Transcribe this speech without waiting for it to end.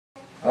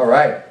All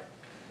right.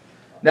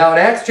 Now in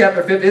Acts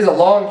chapter 15, it is a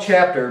long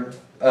chapter.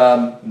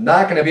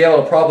 Not going to be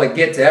able to probably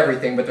get to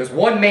everything, but there's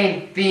one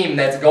main theme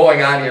that's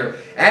going on here.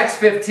 Acts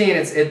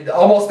 15,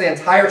 almost the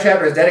entire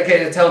chapter is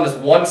dedicated to telling this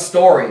one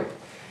story.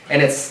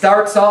 And it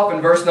starts off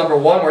in verse number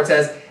 1 where it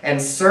says,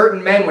 "And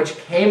certain men which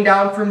came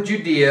down from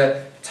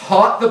Judea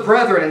taught the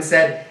brethren and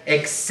said,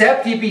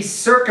 Except ye be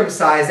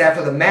circumcised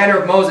after the manner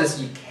of Moses,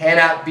 ye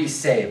cannot be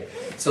saved."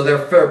 So their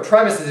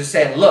premises are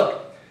saying, look,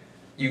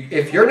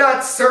 if you're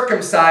not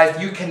circumcised,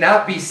 you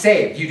cannot be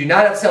saved. You do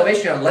not have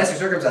salvation unless you're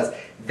circumcised.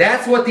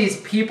 That's what these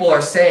people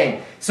are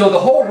saying. So the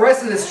whole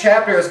rest of this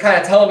chapter is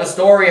kind of telling the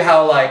story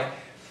how, like,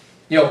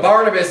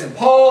 Barnabas and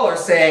Paul are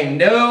saying,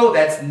 no,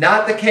 that's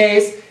not the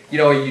case.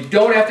 You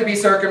don't have to be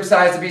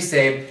circumcised to be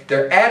saved.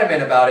 They're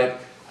adamant about it.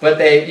 But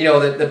they,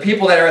 the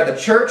people that are at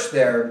the church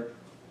there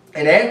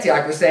in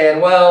Antioch are saying,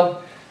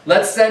 well,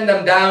 let's send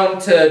them down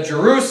to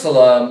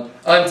Jerusalem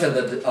unto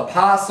the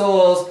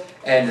apostles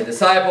and the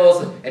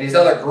disciples and these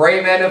other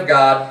great men of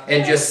God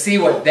and just see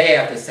what they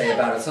have to say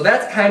about it. So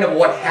that's kind of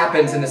what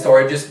happens in the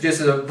story, just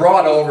as a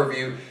broad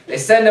overview. They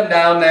send them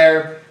down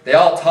there, they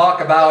all talk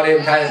about it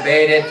and kind of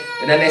debate it,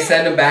 and then they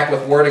send them back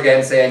with word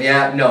again saying,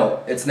 yeah, no,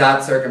 it's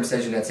not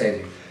circumcision that saves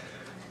you.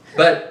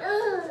 But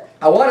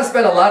I want to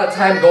spend a lot of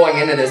time going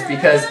into this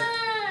because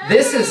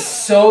this is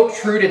so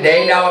true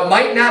today. Now, it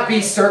might not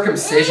be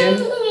circumcision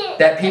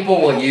that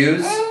people will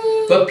use,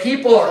 but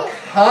people are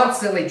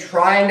constantly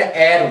trying to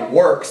add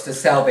works to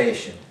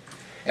salvation.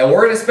 And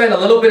we're going to spend a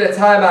little bit of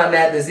time on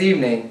that this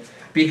evening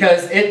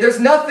because there's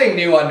nothing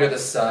new under the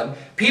sun.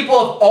 People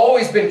have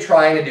always been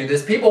trying to do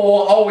this. People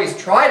will always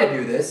try to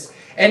do this.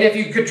 And if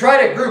you could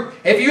try to group,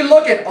 if you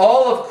look at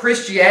all of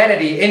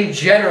Christianity in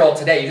general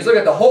today, you just look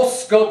at the whole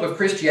scope of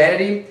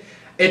Christianity,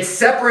 it's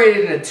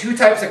separated into two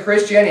types of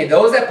Christianity.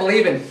 Those that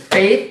believe in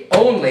faith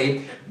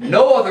only,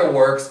 no other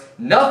works,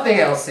 nothing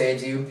else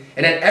saves you,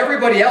 and then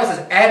everybody else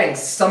is adding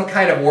some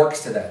kind of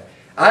works to that.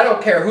 I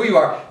don't care who you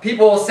are.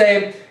 People will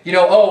say,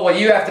 oh, well,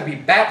 you have to be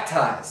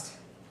baptized.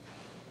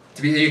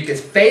 Because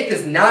faith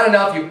is not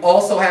enough, you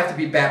also have to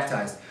be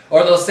baptized.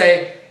 Or they'll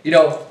say,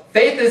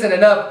 faith isn't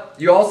enough,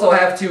 you also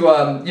have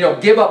to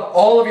give up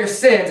all of your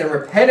sins and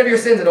repent of your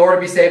sins in order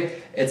to be saved.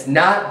 It's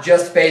not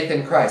just faith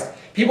in Christ.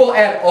 People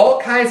add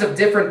all kinds of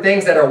different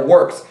things that are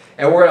works.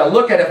 And we're going to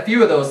look at a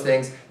few of those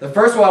things. The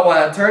first one I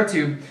want to turn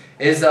to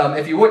is,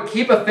 if you would,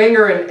 keep a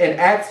finger in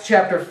Acts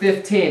chapter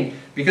 15.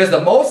 Because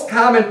the most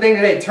common thing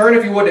today, turn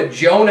if you would to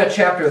Jonah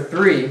chapter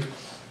 3.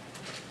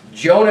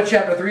 Jonah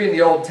chapter 3 in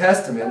the Old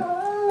Testament.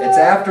 It's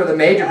after the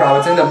major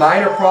prophets, in the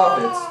minor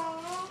prophets.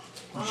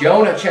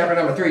 Jonah chapter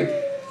number 3.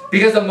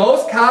 Because the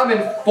most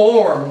common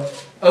form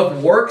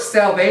of work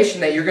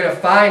salvation that you're going to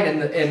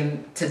find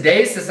in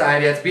today's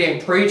society that's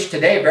being preached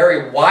today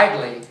very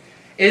widely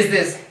is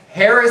this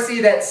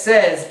heresy that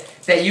says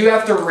that you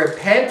have to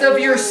repent of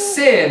your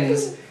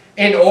sins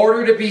in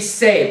order to be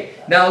saved.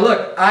 Now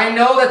look, I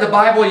know that the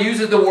Bible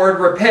uses the word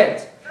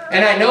repent.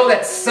 And I know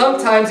that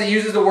sometimes it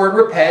uses the word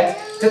repent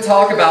to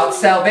talk about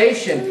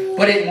salvation.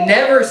 But it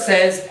never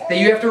says that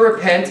you have to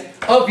repent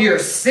of your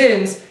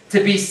sins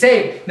to be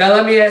saved. Now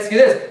let me ask you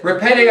this.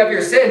 Repenting of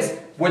your sins,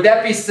 would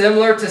that be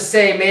similar to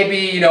say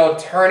maybe,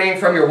 turning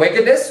from your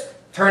wickedness?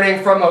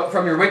 Turning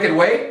from your wicked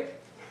way?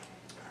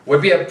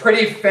 Would be a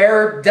pretty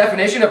fair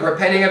definition of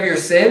repenting of your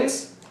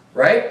sins,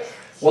 right?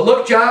 Well,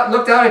 look down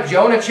at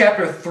Jonah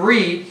chapter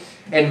 3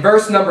 and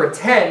verse number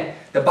 10.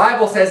 The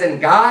Bible says, "And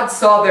God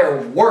saw their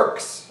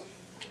works,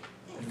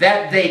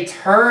 that they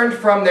turned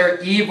from their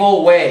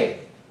evil way.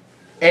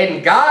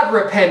 And God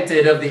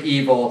repented of the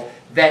evil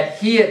that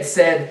he had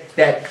said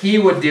that he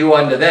would do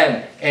unto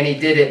them, and he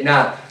did it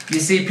not."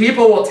 You see,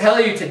 people will tell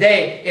you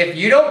today, if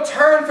you don't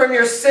turn from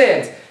your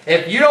sins,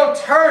 if you don't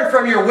turn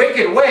from your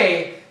wicked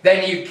way,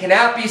 then you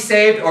cannot be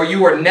saved or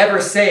you were never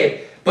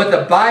saved. But the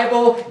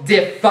Bible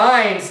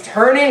defines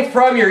turning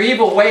from your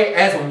evil way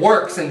as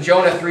works in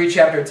Jonah 3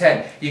 chapter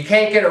 10. You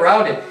can't get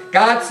around it.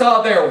 God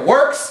saw their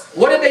works.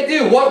 What did they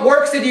do? What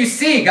works did you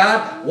see,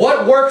 God?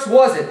 What works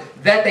was it?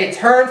 That they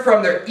turned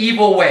from their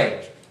evil way.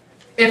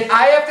 If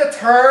I have to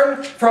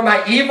turn from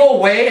my evil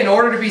way in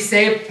order to be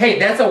saved, hey,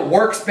 that's a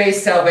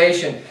works-based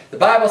salvation. The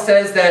Bible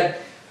says that,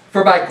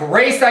 "For by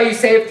grace are you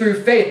saved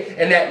through faith,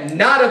 and that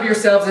not of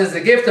yourselves is the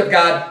gift of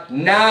God,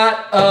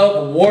 not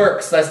of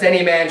works, lest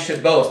any man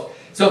should boast."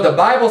 So if the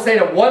Bible's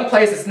saying in one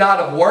place it's not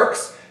of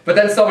works, but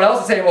then someone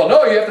else is saying, well,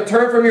 no, you have to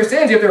turn from your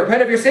sins, you have to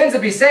repent of your sins to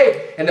be saved,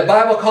 and the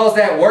Bible calls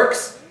that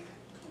works,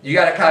 you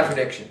got a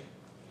contradiction.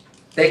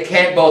 They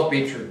can't both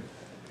be true.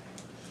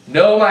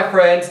 No, my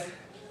friends,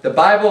 the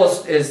Bible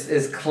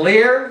is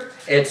clear,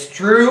 it's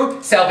true,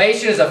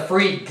 salvation is a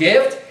free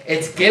gift,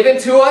 it's given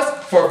to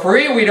us for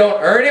free, we don't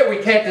earn it,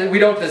 we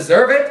don't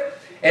deserve it.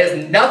 It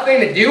has nothing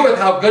to do with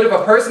how good of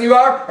a person you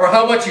are or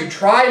how much you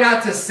try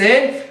not to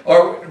sin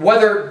or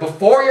whether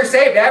before you're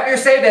saved, after you're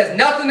saved, it has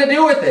nothing to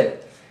do with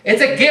it.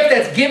 It's a gift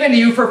that's given to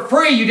you for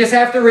free. You just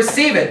have to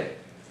receive it.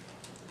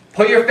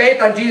 Put your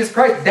faith on Jesus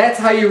Christ. That's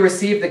how you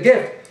receive the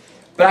gift.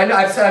 But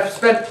I've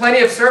spent plenty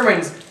of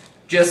sermons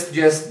just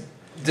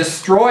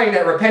destroying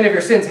that repent of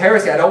your sins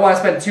heresy. I don't want to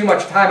spend too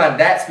much time on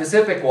that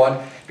specific one,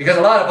 because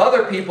a lot of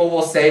other people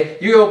will say,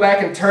 you go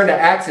back and turn to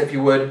Acts if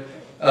you would.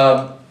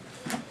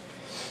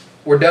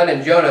 We're done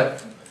in Jonah.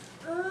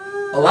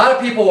 A lot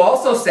of people will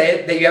also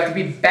say that you have to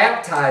be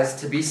baptized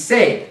to be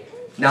saved.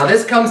 Now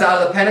this comes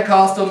out of the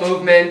Pentecostal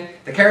movement,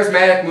 the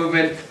charismatic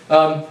movement.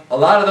 A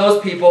lot of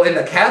those people, in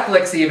the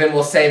Catholics even,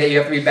 will say that you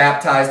have to be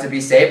baptized to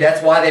be saved.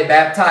 That's why they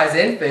baptize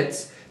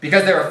infants,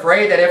 because they're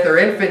afraid that if their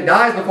infant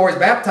dies before he's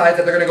baptized,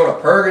 that they're going to go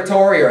to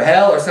purgatory or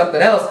hell or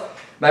something else.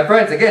 My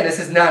friends, again, this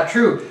is not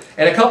true.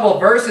 And a couple of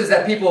verses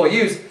that people will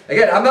use,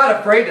 again, I'm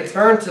not afraid to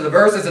turn to the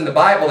verses in the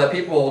Bible that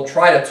people will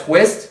try to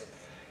twist,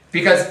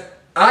 because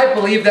I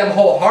believe them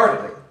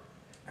wholeheartedly.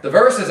 The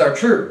verses are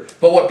true,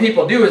 but what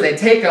people do is they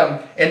take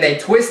them and they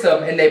twist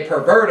them and they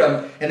pervert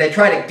them and they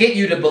try to get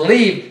you to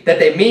believe that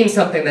they mean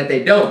something that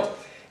they don't.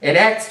 In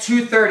Acts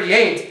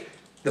 2:38,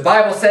 the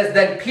Bible says,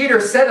 Then Peter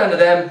said unto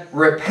them,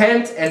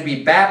 Repent and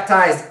be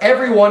baptized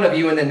every one of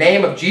you in the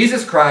name of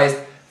Jesus Christ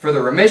for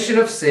the remission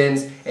of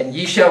sins, and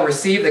ye shall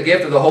receive the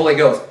gift of the Holy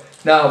Ghost.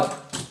 Now,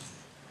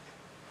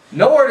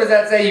 nowhere does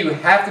that say you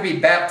have to be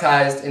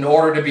baptized in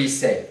order to be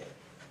saved,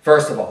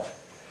 first of all.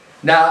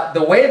 Now,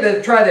 the way they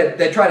try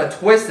to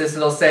twist this,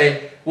 they'll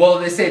say, well,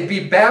 they say, be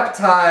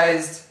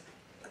baptized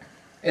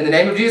in the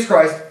name of Jesus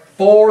Christ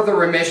for the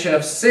remission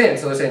of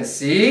sins. So they're saying,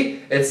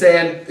 see, it's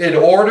saying, in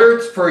order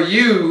for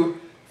you,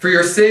 for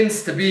your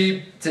sins to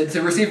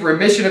receive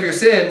remission of your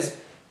sins,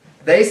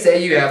 they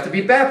say you have to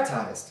be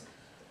baptized.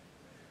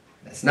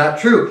 That's not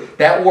true.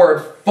 That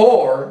word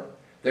for,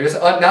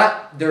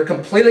 they're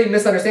completely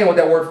misunderstanding what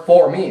that word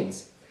for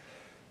means.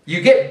 You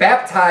get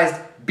baptized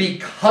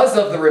because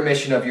of the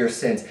remission of your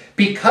sins.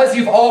 Because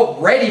you've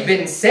already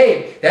been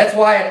saved. That's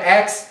why in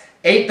Acts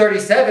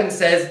 8:37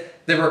 says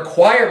the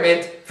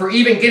requirement for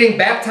even getting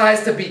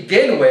baptized to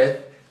begin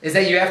with is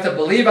that you have to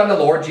believe on the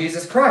Lord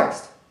Jesus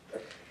Christ.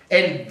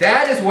 And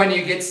that is when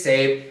you get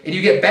saved, and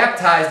you get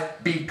baptized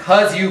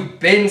because you've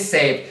been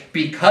saved,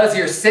 because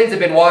your sins have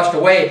been washed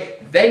away.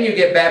 Then you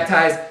get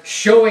baptized,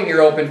 showing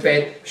your open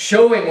faith,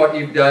 showing what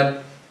you've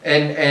done,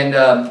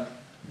 and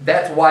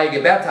that's why you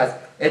get baptized.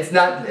 It's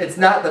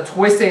not the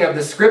twisting of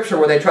the scripture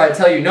where they try to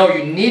tell you, no,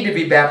 you need to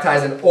be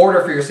baptized in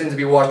order for your sins to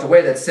be washed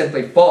away. That's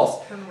simply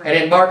false. And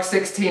in Mark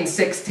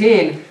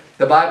 16:16,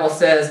 the Bible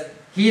says,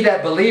 He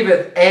that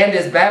believeth and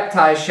is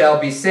baptized shall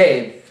be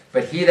saved,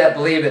 but he that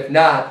believeth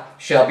not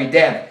shall be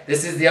damned.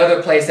 This is the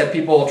other place that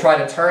people will try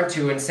to turn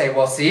to and say,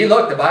 well, see,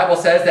 look, the Bible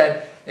says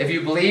that if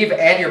you believe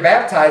and you're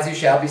baptized, you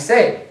shall be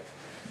saved.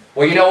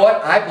 Well, you know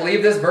what? I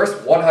believe this verse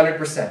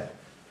 100%.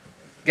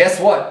 Guess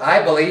what?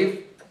 I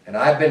believe, and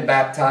I've been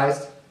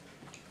baptized,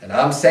 and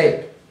I'm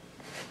saved.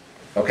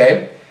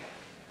 Okay?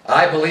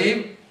 I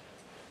believe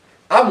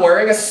I'm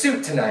wearing a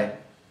suit tonight,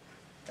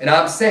 and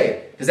I'm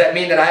saved. Does that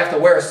mean that I have to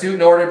wear a suit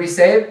in order to be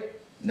saved?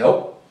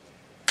 Nope.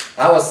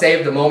 I was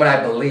saved the moment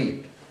I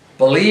believed.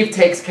 Believe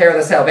takes care of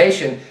the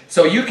salvation.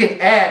 So you can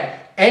add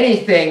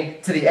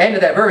anything to the end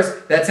of that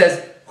verse that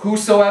says,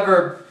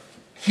 whosoever,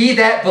 he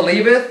that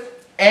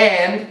believeth,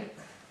 and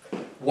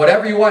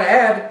whatever you want to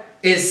add,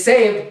 is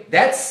saved.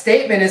 That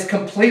statement is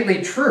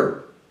completely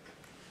true.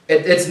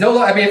 It's no,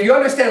 I mean, if you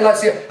understand,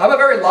 let's see, I'm a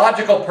very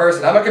logical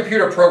person. I'm a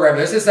computer programmer.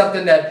 This is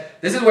something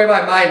that, this is the way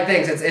my mind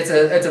thinks. It's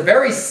a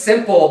very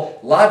simple,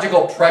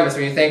 logical premise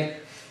when you think,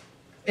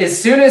 as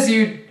soon as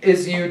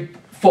you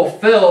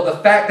fulfill the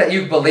fact that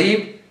you've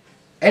believed,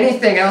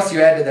 anything else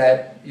you add to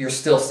that, you're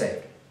still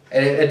saved.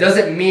 And it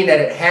doesn't mean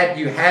that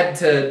you had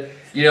to,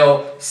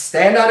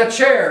 stand on a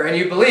chair and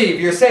you believe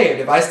you're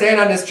saved. If I stand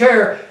on this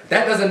chair,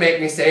 that doesn't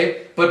make me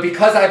saved. But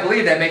because I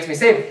believe, that makes me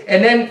saved.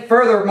 And then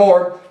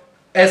furthermore,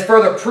 as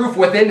further proof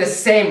within the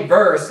same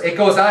verse, it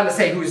goes on to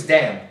say who's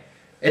damned.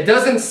 It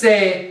doesn't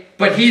say,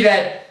 but he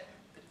that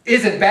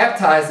isn't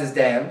baptized is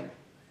damned.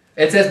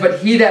 It says,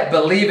 but he that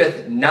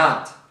believeth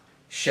not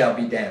shall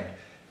be damned.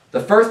 The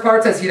first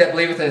part says, he that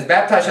believeth and is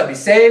baptized shall be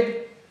saved.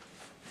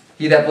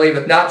 He that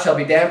believeth not shall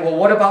be damned. Well,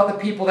 what about the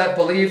people that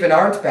believe and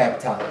aren't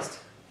baptized?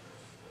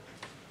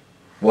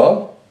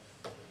 Well,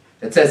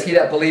 it says, he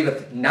that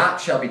believeth not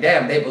shall be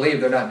damned. They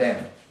believe, they're not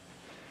damned.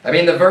 I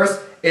mean, the verse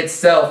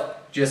itself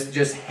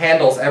just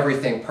handles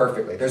everything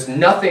perfectly. There's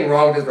nothing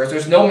wrong with this verse.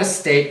 There's no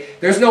mistake.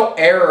 There's no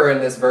error in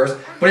this verse.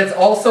 But it's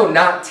also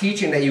not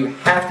teaching that you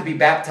have to be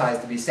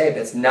baptized to be saved.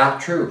 That's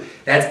not true.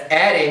 That's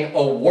adding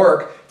a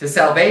work to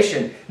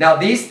salvation. Now,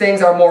 these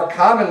things are more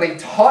commonly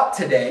taught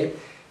today.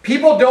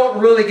 People don't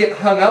really get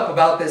hung up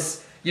about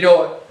this.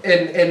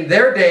 In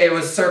their day, it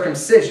was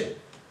circumcision.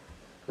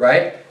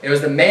 Right? It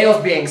was the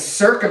males being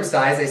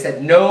circumcised. They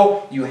said,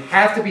 no, you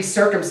have to be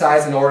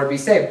circumcised in order to be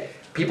saved.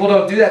 People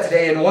don't do that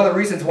today, and one of the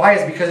reasons why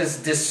is because it's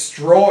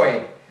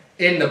destroyed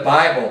in the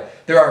Bible.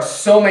 There are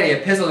so many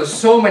epistles, there's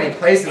so many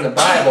places in the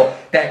Bible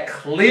that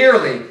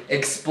clearly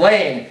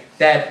explain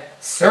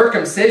that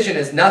circumcision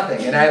is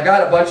nothing. And I've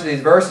got a bunch of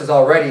these verses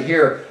already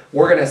here.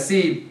 We're going to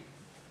see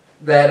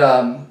that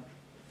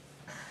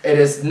it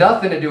has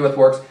nothing to do with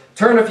works.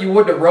 Turn, if you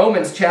would, to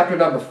Romans chapter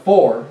number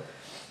 4.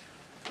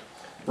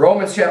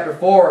 Romans chapter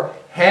 4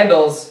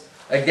 handles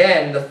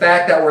again, the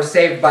fact that we're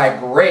saved by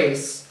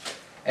grace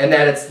and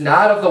that it's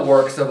not of the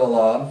works of the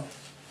law.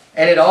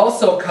 And it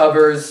also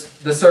covers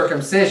the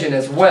circumcision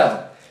as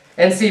well.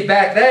 And see,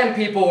 back then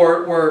people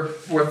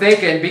were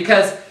thinking,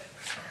 because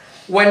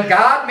when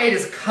God made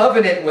his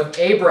covenant with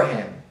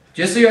Abraham,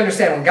 just so you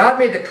understand, when God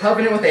made the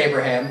covenant with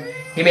Abraham,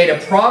 he made a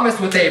promise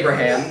with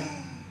Abraham.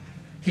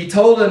 He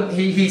told him,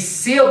 he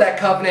sealed that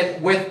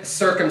covenant with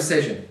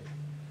circumcision.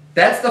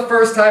 That's the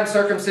first time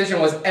circumcision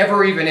was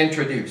ever even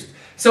introduced.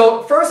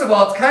 So first of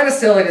all, it's kind of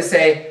silly to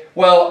say,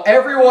 well,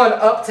 everyone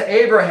up to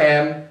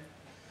Abraham,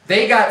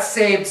 they got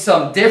saved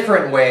some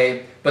different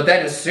way, but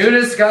then as soon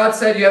as God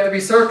said you have to be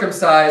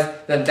circumcised,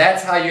 then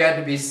that's how you had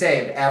to be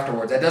saved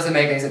afterwards. That doesn't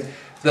make any sense.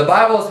 The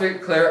Bible is very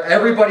clear.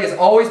 Everybody has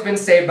always been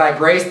saved by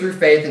grace through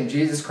faith in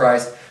Jesus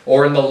Christ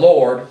or in the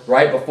Lord,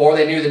 right? Before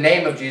they knew the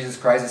name of Jesus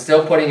Christ. It's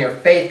still putting your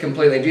faith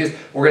completely in Jesus.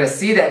 We're going to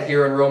see that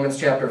here in Romans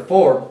chapter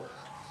 4.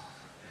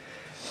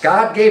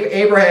 God gave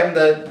Abraham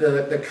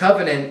the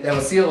covenant that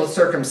was sealed with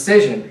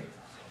circumcision.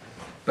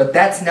 But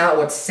that's not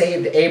what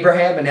saved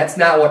Abraham, and that's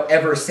not what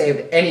ever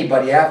saved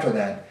anybody after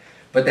that.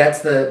 But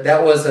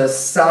that was a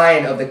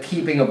sign of the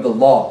keeping of the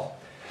law.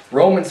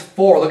 Romans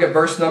 4, look at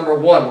verse number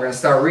 1. We're going to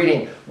start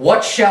reading.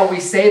 What shall we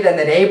say then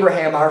that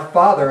Abraham our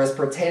father, as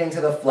pertaining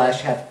to the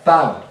flesh, hath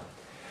found?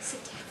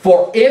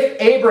 For if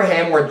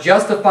Abraham were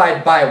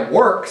justified by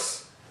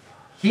works,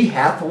 he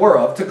hath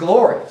whereof to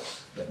glory,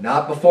 but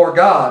not before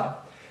God.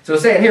 So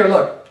it's saying here,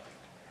 look,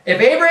 if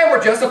Abraham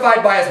were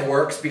justified by his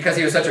works because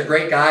he was such a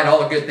great guy and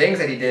all the good things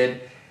that he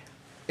did,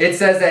 it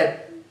says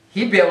that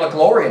he'd be able to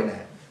glory in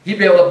that. He'd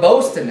be able to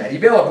boast in that.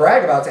 He'd be able to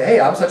brag about, say, hey,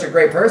 I'm such a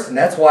great person.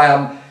 That's why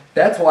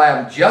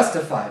I'm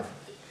justified.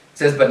 It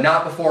says, but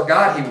not before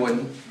God he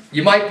wouldn't.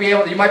 You might be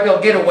able to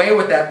get away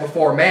with that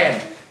before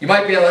man. You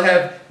might be able to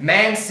have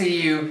man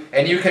see you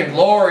and you can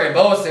glory and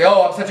boast, say,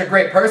 oh, I'm such a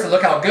great person.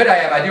 Look how good I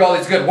am. I do all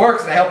these good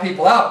works and I help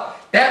people out.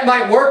 That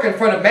might work in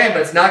front of man,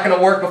 but it's not going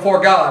to work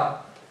before God.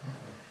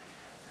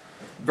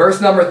 Verse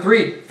number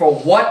 3, for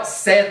what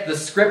saith the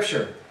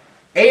Scripture?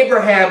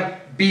 Abraham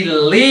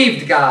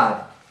believed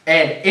God,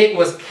 and it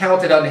was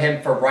counted unto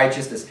him for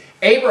righteousness.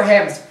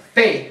 Abraham's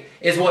faith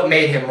is what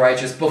made him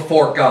righteous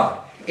before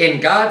God. In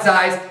God's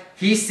eyes,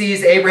 he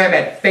sees Abraham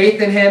had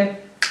faith in him.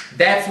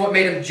 That's what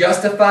made him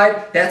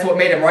justified. That's what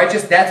made him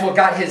righteous. That's what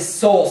got his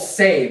soul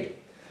saved,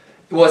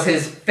 was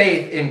his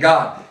faith in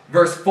God.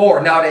 Verse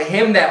 4, now to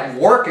him that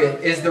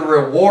worketh is the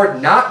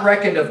reward not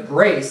reckoned of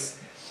grace,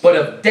 but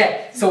of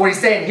debt. So what he's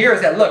saying here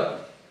is that,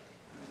 look,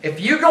 if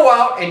you go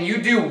out and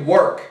you do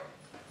work,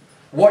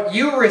 what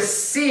you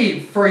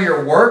receive for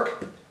your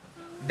work,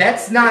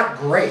 that's not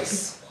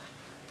grace.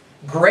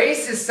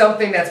 Grace is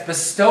something that's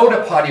bestowed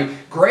upon you.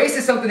 Grace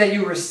is something that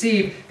you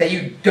receive that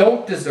you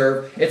don't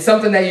deserve. It's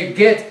something that you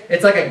get.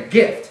 It's like a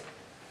gift.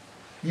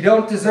 You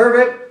don't deserve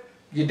it.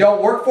 You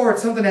don't work for it.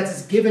 It's something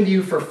that's given to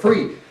you for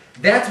free.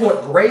 That's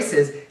what grace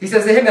is. He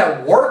says to him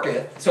that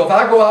worketh. So if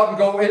I go out and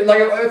go,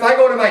 like if I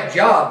go to my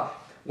job,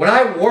 when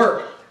I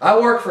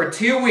work for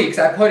 2 weeks.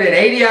 I put in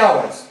 80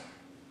 hours.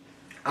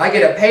 I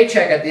get a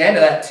paycheck at the end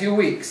of that 2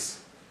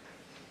 weeks.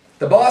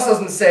 The boss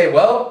doesn't say,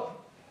 well,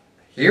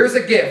 here's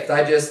a gift.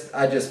 I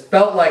just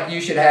felt like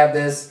you should have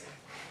this.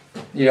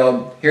 You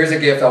know, here's a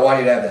gift. I want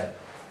you to have that.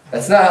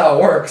 That's not how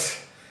it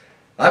works.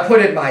 I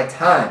put in my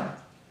time.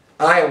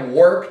 I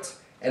worked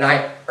and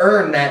I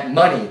earned that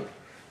money.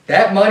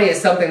 That money is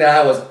something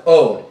that I was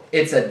owed.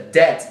 It's a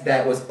debt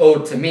that was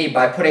owed to me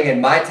by putting in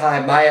my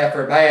time, my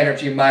effort, my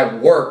energy, my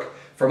work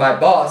for my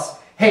boss.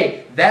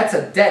 Hey, that's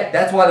a debt.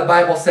 That's why the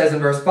Bible says in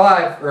verse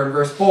 5 or in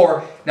verse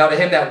 4, now to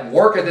him that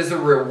worketh is a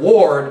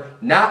reward,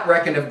 not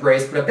reckoned of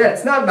grace, but of debt.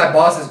 It's not my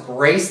boss's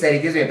grace that he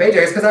gives me a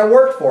paycheck. It's because I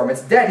worked for him.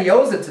 It's debt. He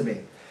owes it to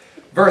me.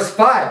 Verse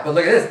 5, but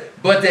look at this.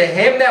 But to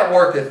him that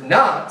worketh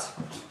not,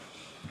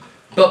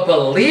 but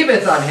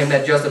believeth on him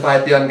that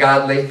justifieth the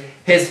ungodly,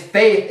 his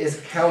faith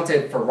is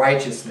counted for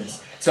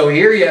righteousness. So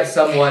here you have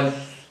someone,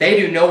 they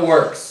do no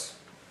works.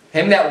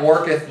 Him that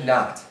worketh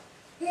not.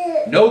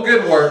 No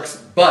good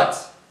works,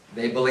 but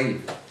they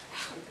believe.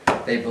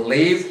 They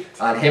believe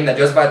on him that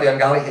justifieth the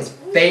ungodly. His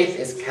faith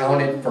is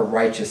counted for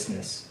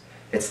righteousness.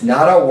 It's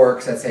not our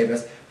works that save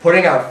us.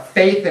 Putting our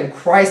faith in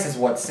Christ is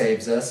what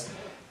saves us.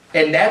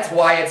 And that's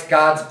why it's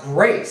God's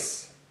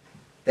grace.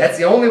 That's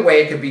the only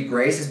way it could be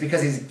grace, is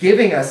because he's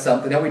giving us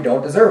something that we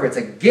don't deserve. It's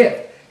a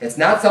gift. It's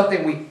not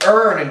something we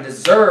earn and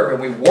deserve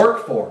and we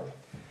work for.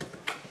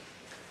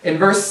 In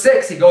verse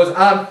 6, he goes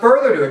on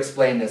further to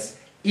explain this.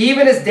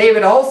 Even as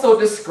David also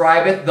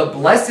describeth the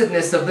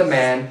blessedness of the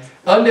man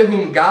unto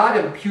whom God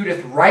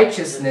imputeth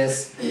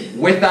righteousness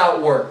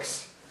without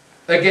works.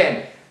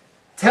 Again,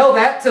 tell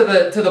that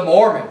to the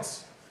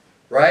Mormons,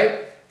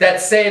 right? That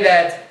say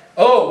that,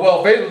 oh,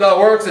 well, faith without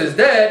works is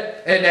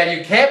dead, and that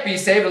you can't be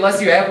saved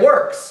unless you have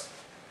works.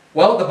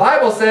 Well, the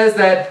Bible says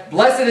that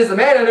blessed is the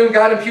man unto whom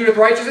God imputeth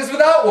righteousness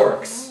without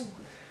works.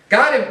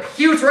 God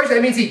imputes righteousness.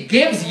 That means he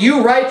gives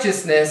you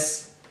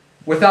righteousness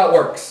without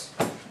works.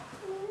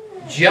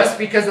 Just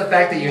because of the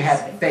fact that you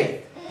have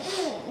faith.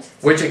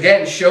 Which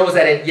again shows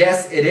that,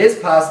 yes, it is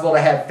possible to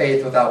have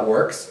faith without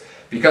works.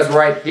 Because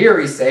right here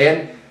he's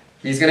saying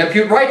he's going to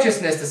impute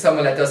righteousness to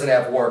someone that doesn't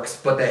have works,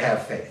 but they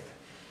have faith.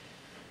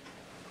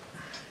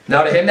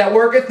 Now to him that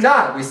worketh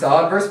not, we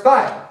saw in verse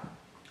 5,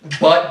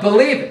 but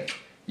believeth.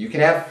 You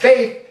can have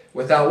faith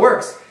without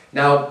works.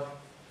 Now,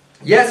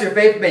 yes, your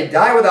faith may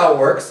die without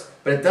works,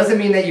 but it doesn't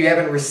mean that you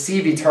haven't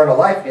received eternal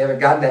life. You haven't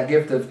gotten that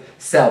gift of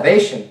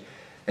salvation.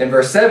 In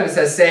verse 7 it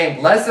says, saying,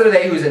 blessed are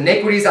they whose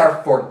iniquities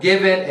are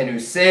forgiven and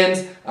whose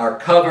sins are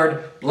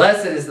covered.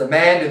 Blessed is the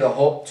man to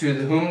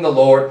whom the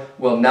Lord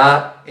will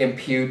not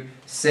impute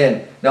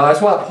sin. Now I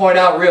just want to point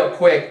out real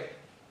quick,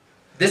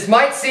 this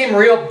might seem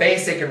real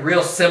basic and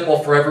real simple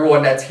for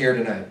everyone that's here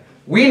tonight.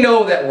 We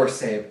know that we're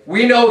saved.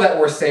 We know that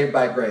we're saved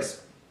by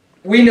grace.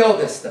 We know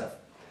this stuff.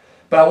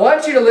 But I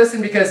want you to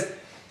listen, because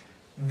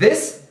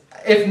this,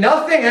 if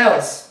nothing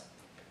else,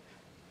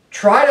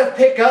 try to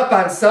pick up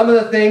on some of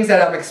the things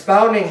that I'm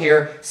expounding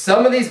here,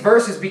 some of these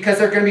verses, because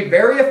they're going to be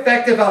very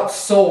effective out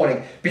soul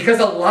winning. Because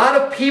a lot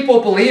of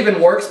people believe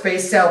in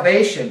works-based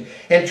salvation.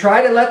 And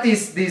try to let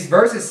these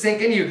verses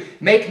sink in you.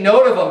 Make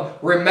note of them.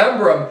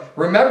 Remember them.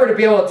 Remember to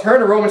be able to turn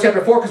to Romans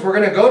chapter 4, because we're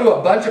going to go to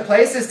a bunch of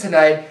places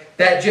tonight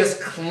that just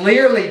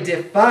clearly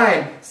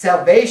define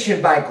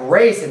salvation by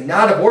grace and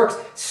not of works.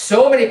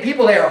 So many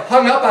people, they are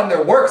hung up on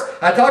their works.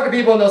 I talk to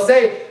people and they'll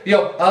say,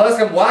 I'll ask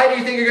them, why do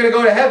you think you're going to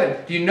go to heaven?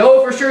 Do you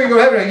know for sure you're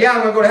going to heaven? Yeah,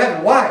 I'm going to go to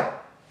heaven. Why?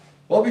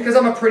 Well, because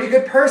I'm a pretty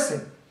good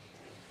person.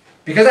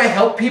 Because I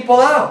help people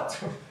out.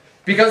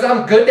 Because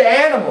I'm good to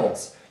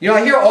animals.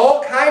 I hear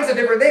all kinds of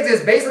different things.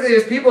 It's basically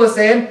there's people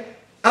saying,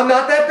 I'm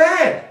not that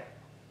bad.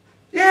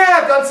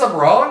 Yeah, I've done some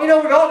wrong. We've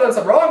all done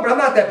some wrong, but I'm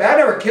not that bad. I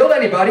never killed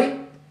anybody.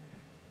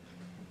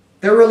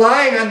 They're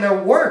relying on their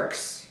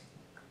works.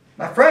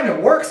 My friend, the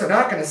works are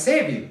not going to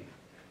save you.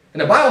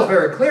 And the Bible is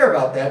very clear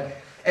about that.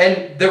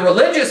 And the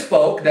religious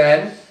folk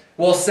then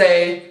will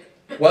say,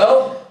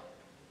 well,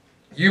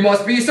 you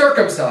must be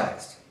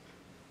circumcised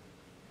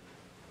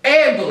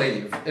and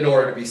believe in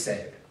order to be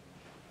saved.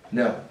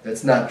 No,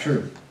 that's not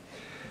true.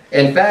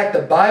 In fact,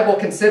 the Bible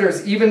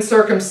considers even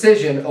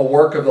circumcision a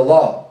work of the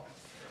law.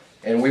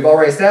 And we've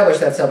already established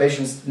that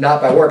salvation is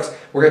not by works.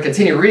 We're going to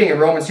continue reading in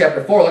Romans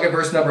chapter 4. Look at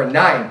verse number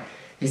 9.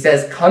 He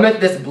says, cometh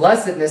this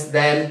blessedness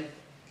then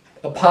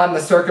upon the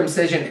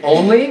circumcision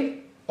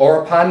only,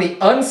 or upon the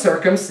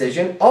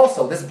uncircumcision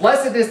also? This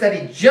blessedness that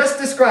he just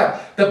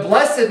described, the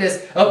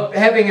blessedness of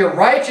having your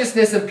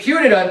righteousness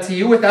imputed unto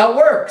you without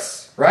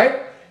works,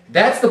 right?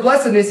 That's the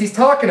blessedness he's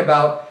talking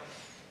about.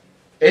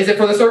 Is it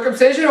for the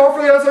circumcision or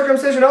for the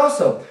uncircumcision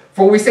also?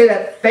 For we say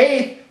that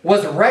faith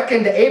was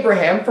reckoned to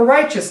Abraham for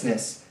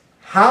righteousness.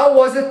 How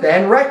was it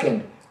then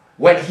reckoned?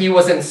 When he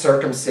was in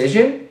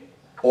circumcision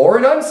or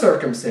in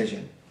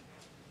uncircumcision?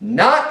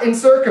 Not in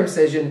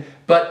circumcision,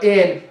 but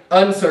in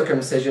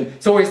uncircumcision.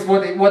 So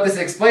what this is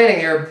explaining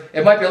here,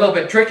 it might be a little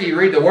bit tricky, you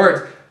read the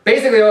words.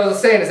 Basically what I was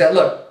saying is that,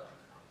 look,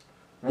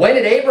 when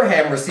did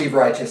Abraham receive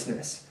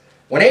righteousness?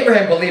 When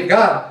Abraham believed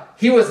God,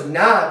 he was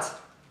not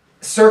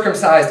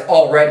circumcised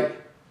already.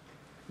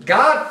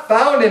 God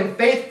found him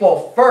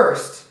faithful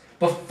first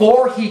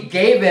before he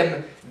gave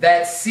him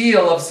that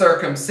seal of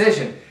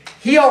circumcision.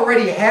 He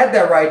already had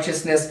that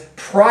righteousness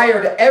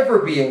prior to ever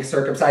being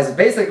circumcised. It's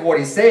basically what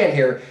he's saying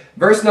here.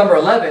 Verse number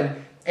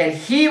 11, and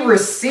he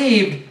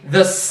received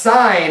the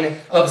sign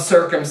of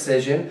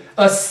circumcision,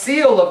 a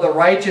seal of the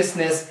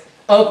righteousness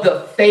of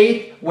the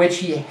faith which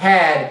he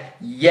had,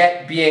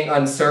 yet being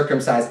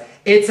uncircumcised.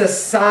 It's a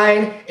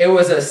sign, it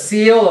was a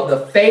seal of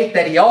the faith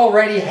that he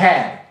already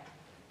had,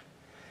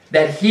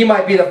 that he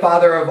might be the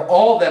father of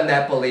all them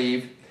that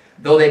believe,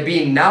 though they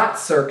be not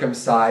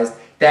circumcised,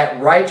 that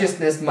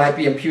righteousness might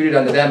be imputed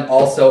unto them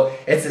also.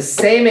 It's the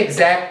same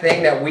exact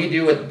thing that we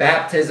do with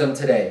baptism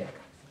today.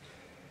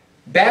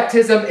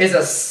 Baptism is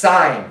a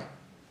sign.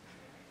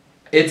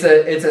 It's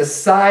a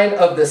sign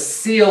of the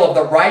seal of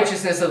the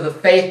righteousness of the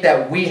faith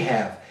that we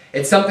have.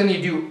 It's something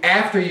you do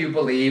after you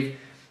believe.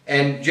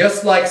 And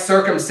just like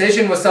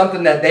circumcision was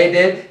something that they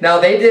did, now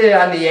they did it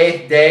on the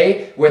 8th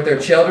day with their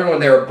children when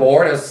they were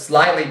born. It was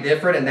slightly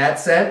different in that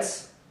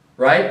sense,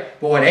 right?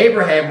 But when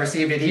Abraham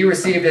received it, he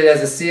received it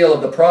as a seal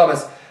of the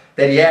promise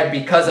that he had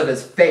because of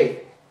his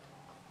faith.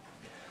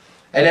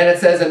 And then it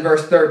says in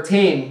verse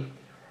 13,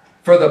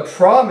 for the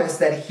promise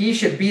that he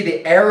should be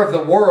the heir of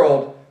the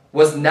world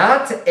was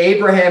not to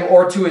Abraham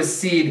or to his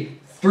seed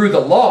through the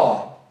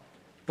law,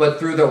 but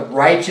through the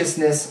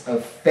righteousness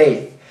of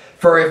faith.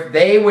 For if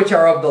they which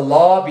are of the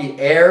law be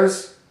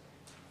heirs,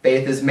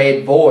 faith is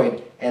made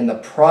void, and the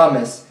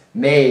promise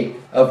made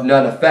of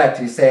none effect.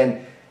 He's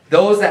saying,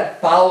 those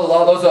that follow the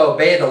law, those that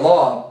obey the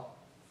law,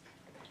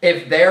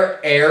 if they're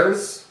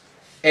heirs,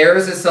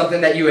 heirs is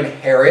something that you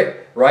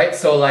inherit, right?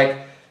 So like,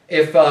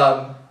 if,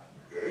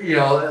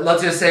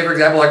 let's just say, for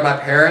example, like my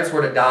parents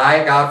were to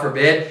die, God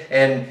forbid,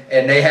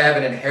 and they have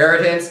an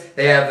inheritance,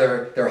 they have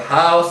their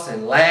house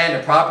and land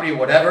and property,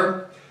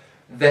 whatever.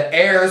 The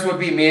heirs would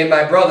be me and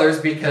my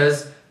brothers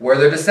because we're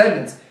their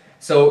descendants.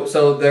 So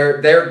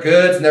their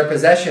goods and their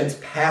possessions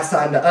pass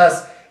on to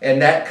us,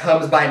 and that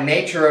comes by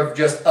nature of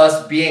just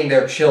us being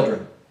their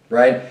children,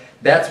 right?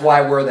 That's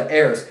why we're the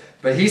heirs.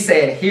 But he's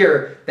saying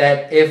here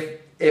that if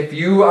if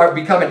you are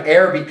become an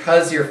heir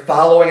because you're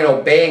following and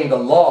obeying the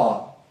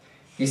law,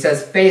 he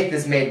says faith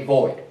is made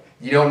void.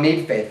 You don't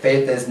need faith.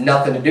 Faith has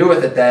nothing to do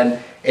with it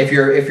then if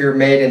you're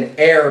made an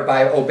heir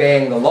by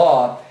obeying the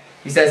law.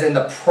 He says, and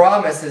the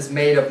promise is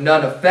made of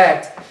none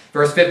effect.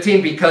 Verse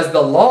 15, because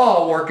the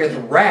law worketh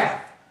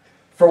wrath.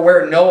 For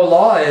where no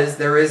law is,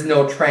 there is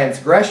no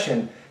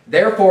transgression.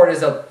 Therefore it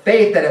is of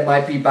faith that it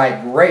might be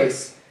by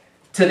grace,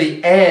 to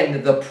the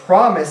end the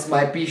promise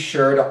might be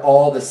sure to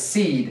all the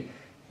seed,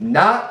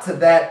 not to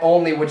that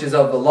only which is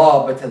of the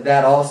law, but to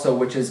that also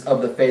which is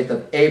of the faith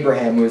of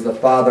Abraham, who is the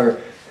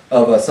father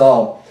of us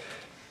all.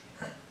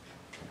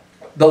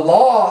 The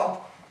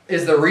law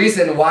is the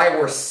reason why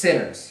we're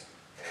sinners.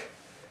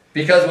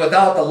 Because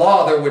without the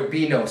law, there would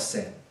be no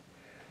sin.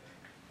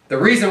 The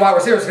reason why we're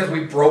sinners is because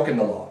we've broken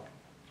the law.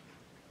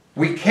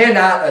 We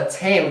cannot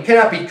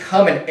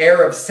become an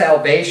heir of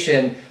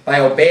salvation by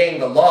obeying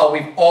the law.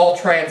 We've all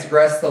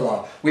transgressed the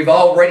law. We've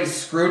already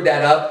screwed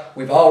that up.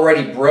 We've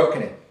already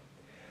broken it.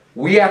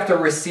 We have to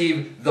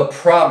receive the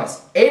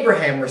promise.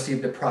 Abraham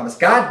received a promise.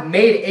 God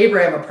made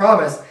Abraham a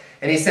promise,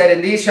 and he said,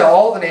 in these shall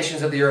all the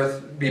nations of the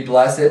earth be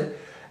blessed.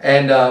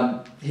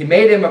 And he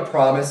made him a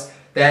promise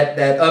that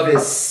of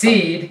his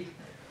seed,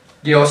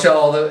 shall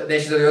all the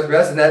nations of the earth be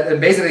blessed.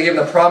 And basically gave him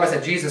the promise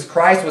that Jesus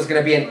Christ was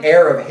going to be an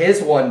heir of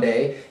his one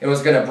day and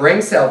was going to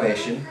bring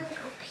salvation.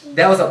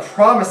 That was a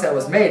promise that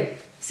was made.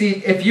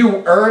 See, if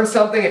you earn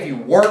something, if you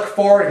work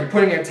for it, if you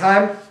put in your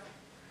time,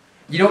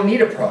 you don't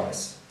need a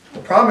promise. The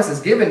promise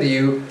is given to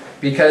you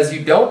because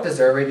you don't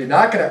deserve it. You're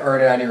not going to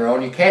earn it on your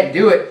own. You can't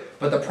do it.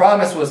 But the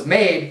promise was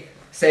made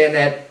saying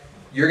that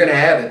you're going to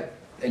have it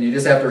and you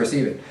just have to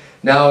receive it.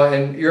 Now,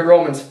 in your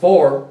Romans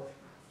 4,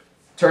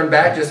 turn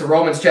back just to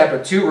Romans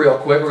chapter 2 real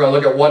quick. We're going to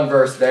look at one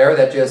verse there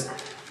that just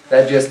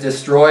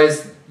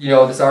destroys,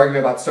 this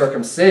argument about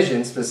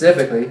circumcision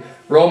specifically.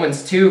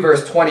 Romans 2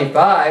 verse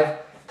 25,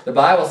 the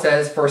Bible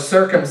says, for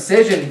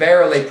circumcision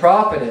verily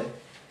profiteth,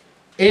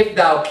 if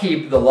thou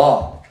keep the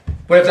law.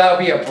 But if thou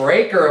be a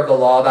breaker of the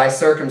law, thy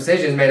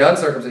circumcision is made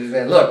uncircumcision.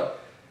 And look,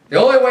 the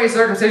only way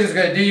circumcision is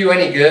going to do you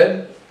any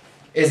good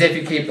is if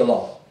you keep the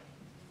law.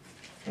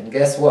 And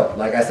guess what?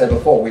 Like I said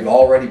before, we've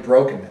already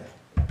broken that.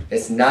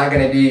 It's not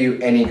going to do you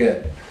any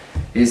good.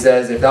 He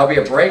says, if thou be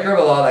a breaker of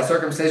the law, thy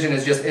circumcision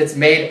is it's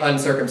made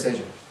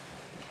uncircumcision.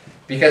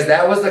 Because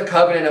that was the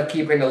covenant of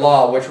keeping the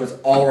law, which was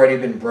already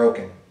been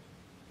broken.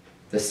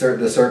 The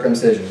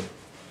circumcision.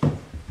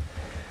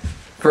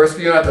 First,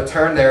 you don't have to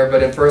turn there,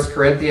 but in 1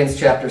 Corinthians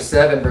chapter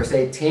 7, verse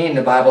 18,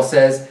 the Bible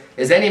says,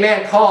 is any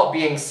man called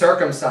being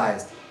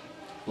circumcised?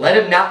 Let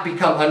him not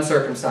become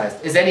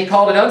uncircumcised. Is any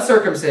called an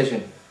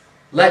uncircumcision?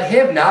 Let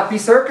him not be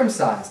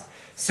circumcised.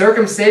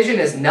 Circumcision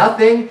is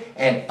nothing,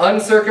 and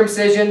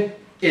uncircumcision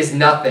is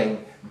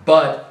nothing,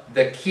 but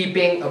the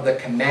keeping of the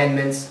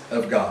commandments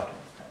of God.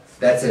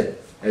 That's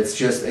it.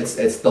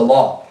 It's the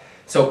law.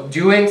 So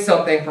doing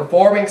something,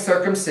 performing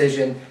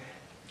circumcision,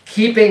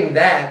 keeping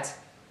that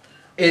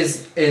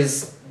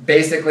is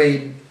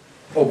basically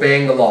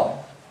obeying the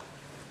law.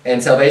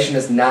 And salvation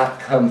does not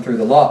come through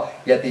the law.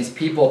 Yet these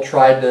people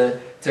tried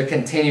to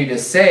continue to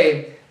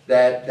say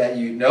that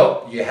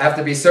you have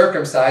to be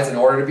circumcised in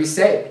order to be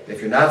saved. If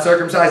you're not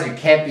circumcised, you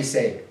can't be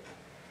saved.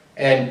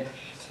 And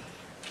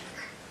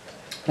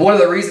one of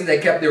the reasons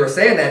they were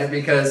saying that is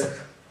because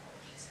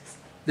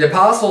the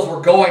apostles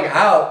were going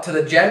out to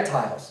the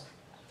Gentiles.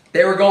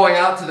 They were going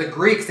out to the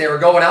Greeks. They were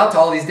going out to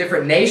all these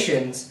different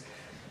nations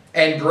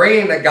and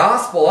bringing the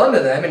gospel unto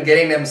them and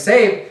getting them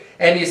saved.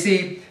 And you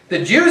see,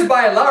 the Jews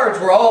by and large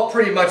were all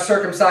pretty much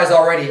circumcised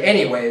already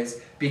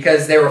anyways,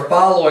 because they were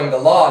following the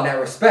law in that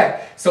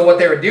respect. So what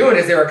they were doing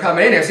is they were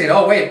coming in and saying,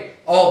 oh wait,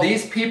 all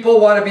these people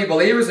want to be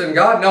believers in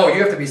God? No,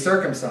 you have to be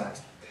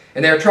circumcised.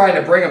 And they were trying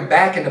to bring them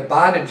back into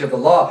bondage of the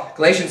law.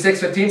 Galatians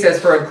 6:15 says,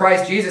 for in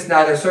Christ Jesus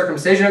neither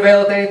circumcision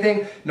availeth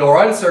anything,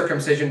 nor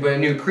uncircumcision, but a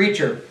new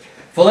creature.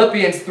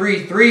 Philippians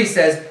 3:3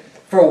 says,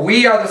 for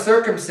we are the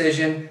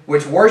circumcision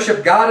which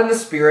worship God in the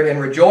Spirit and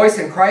rejoice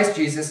in Christ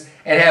Jesus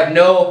and have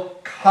no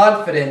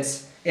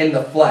confidence in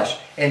the flesh.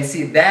 And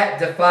see, that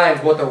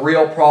defines what the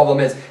real problem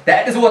is.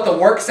 That is what the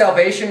work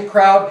salvation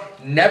crowd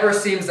never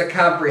seems to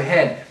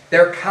comprehend.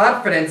 Their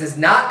confidence is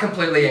not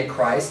completely in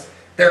Christ.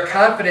 Their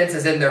confidence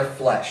is in their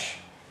flesh.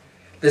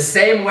 The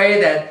same way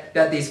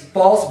that these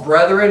false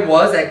brethren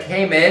was that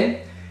came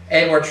in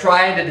and were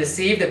trying to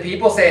deceive the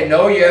people, saying,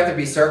 no, you have to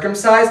be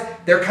circumcised.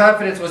 Their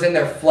confidence was in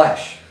their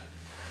flesh.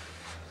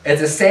 It's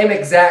the same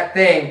exact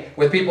thing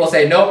with people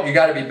saying, nope, you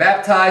got to be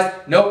baptized.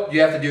 Nope, you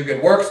have to do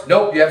good works.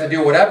 Nope, you have to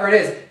do whatever it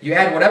is. You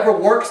add whatever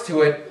works to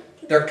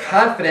it, their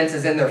confidence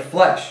is in their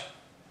flesh.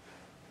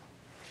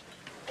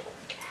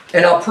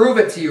 And I'll prove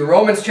it to you.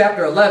 Romans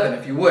chapter 11,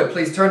 if you would.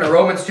 Please turn to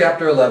Romans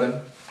chapter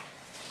 11.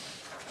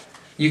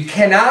 You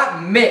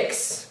cannot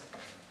mix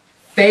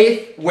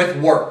faith with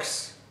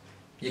works.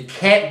 You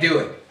can't do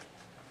it.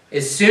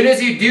 As soon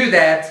as you do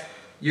that,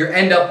 you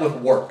end up with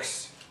works.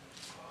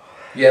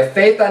 You have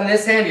faith on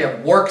this hand, you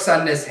have works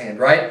on this hand,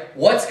 right?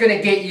 What's going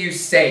to get you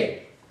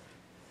saved?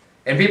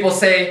 And people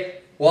say,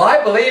 well,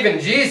 I believe in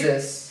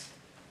Jesus,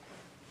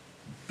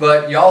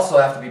 but you also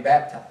have to be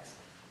baptized.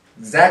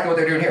 Exactly what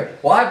they're doing here.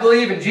 Well, I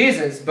believe in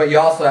Jesus, but you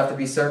also have to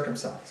be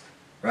circumcised.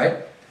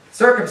 Right?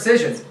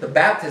 Circumcision, the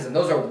baptism,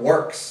 those are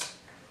works.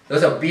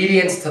 Those are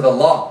obedience to the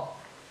law.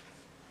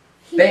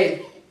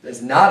 Faith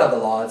is not of the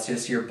law, it's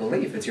just your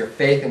belief. It's your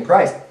faith in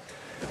Christ.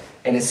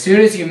 And as soon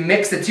as you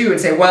mix the two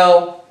and say,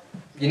 well,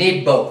 you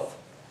need both.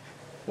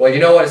 Well, you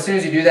know what? As soon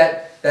as you do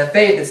that, that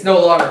faith, it's no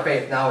longer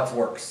faith. Now it's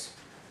works.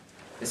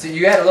 So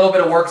you add a little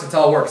bit of works, it's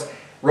all works.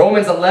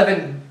 Romans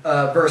 11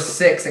 verse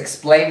 6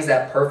 explains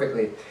that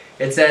perfectly.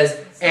 It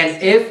says,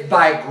 and if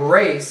by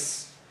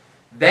grace,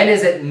 then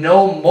is it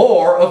no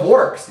more of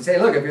works. You say,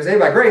 look, if you're saved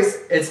by grace,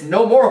 it's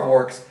no more of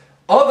works.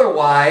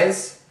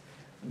 Otherwise,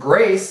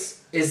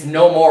 grace is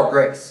no more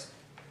grace.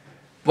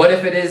 But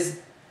if it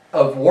is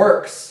of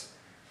works,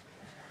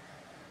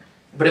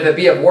 but if it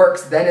be of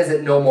works, then is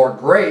it no more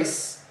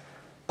grace.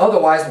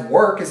 Otherwise,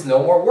 work is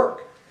no more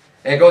work.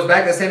 And it goes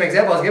back to the same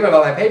example I was given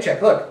about my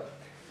paycheck. Look,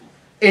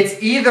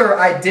 it's either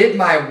I did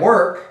my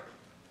work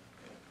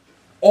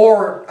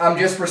or I'm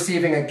just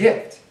receiving a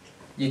gift.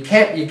 You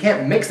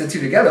can't mix the two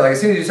together. Like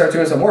as soon as you start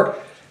doing some work,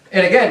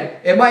 and again,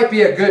 it might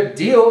be a good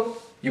deal.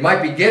 You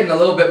might be getting a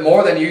little bit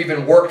more than you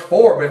even worked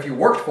for, but if you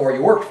worked for it,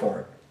 you worked for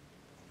it.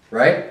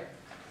 Right?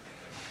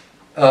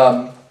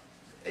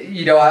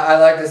 You know, I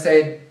like to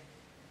say,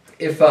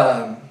 if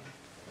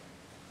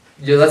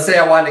let's say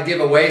I wanted to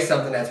give away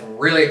something that's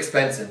really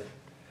expensive,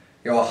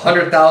 you know, a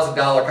 $100,000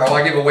 car, I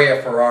want to give away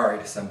a Ferrari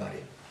to somebody,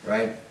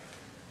 right?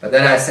 But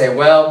then I say,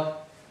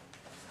 well,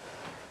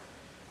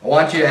 I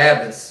want you to have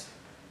this.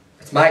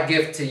 It's my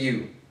gift to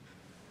you.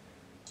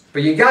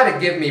 But you got to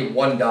give me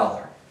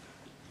 $1,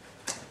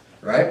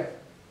 right?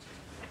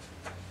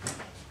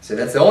 So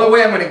that's the only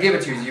way I'm going to give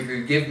it to you is if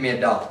you give me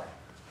 $1.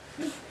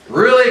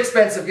 Really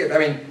expensive gift. I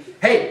mean,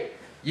 hey,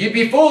 you'd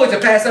be foolish to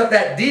pass up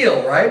that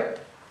deal, right?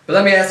 But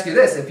let me ask you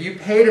this. If you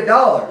paid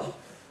 $1,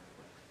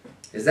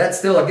 is that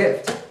still a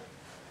gift?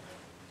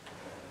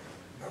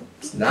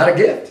 It's not a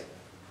gift.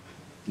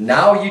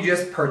 Now you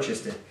just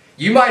purchased it.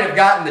 You might have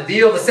gotten the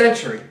deal of the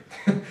century.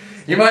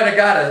 You might have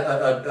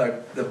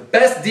got the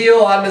best deal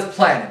on this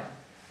planet.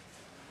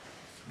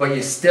 But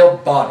you still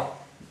bought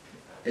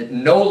it. It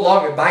no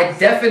longer, by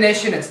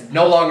definition, it's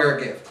no longer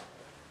a gift.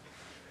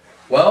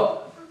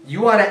 Well,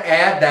 you want to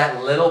add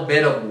that little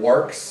bit of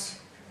works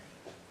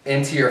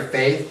into your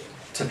faith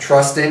to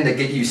trust in to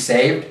get you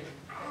saved.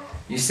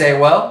 You say,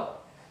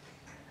 well,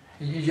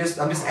 I'm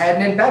just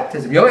adding in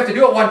baptism. You don't have to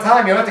do it one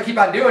time. You don't have to keep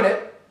on doing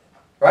it.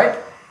 Right?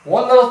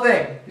 One little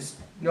thing. Just,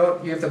 you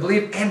know, you have to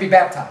believe and be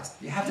baptized.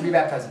 You have to be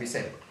baptized to be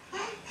saved.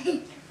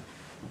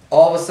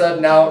 All of a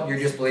sudden now you're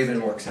just believing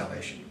in work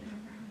salvation.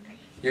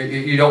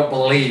 You don't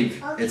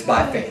believe it's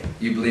by faith.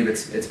 You believe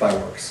it's by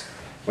works.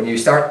 When you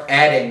start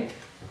adding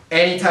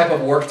any type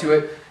of work to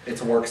it,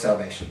 it's work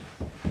salvation.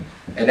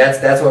 And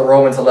that's what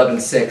Romans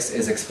 11:6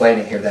 is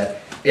explaining here, that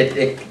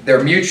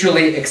they're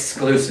mutually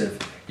exclusive.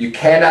 You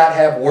cannot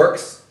have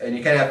works and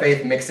you can't have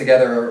faith mixed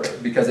together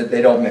because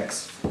they don't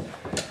mix.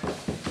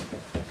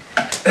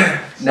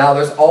 Now,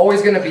 there's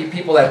always going to be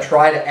people that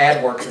try to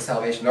add works to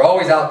salvation. They're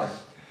always out there.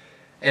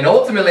 And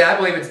ultimately, I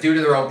believe it's due to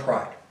their own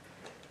pride.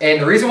 And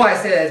the reason why I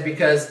say that is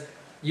because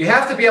you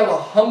have to be able to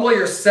humble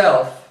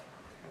yourself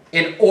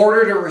in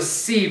order to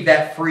receive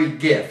that free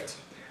gift.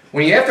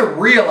 When you have to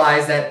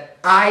realize that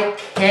I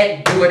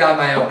can't do it on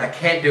my own. I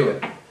can't do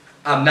it.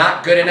 I'm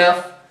not good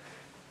enough.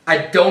 I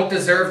don't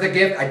deserve the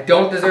gift. I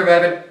don't deserve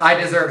heaven. I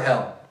deserve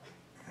hell.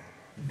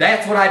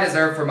 That's what I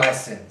deserve for my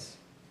sins.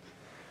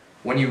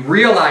 When you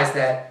realize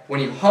that,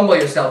 when you humble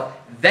yourself,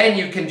 then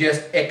you can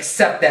just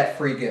accept that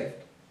free gift.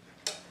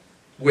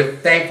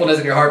 With thankfulness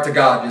in your heart to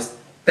God. Just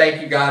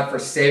thank you, God, for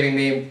saving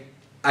me.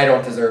 I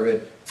don't deserve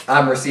it.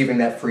 I'm receiving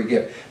that free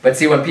gift. But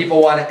see, when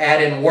people want to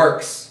add in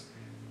works,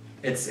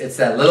 it's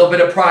that little bit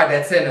of pride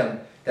that's in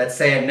them that's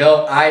saying,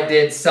 no, I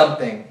did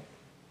something.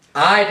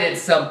 I did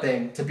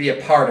something to be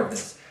a part of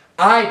this.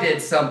 I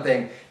did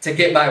something to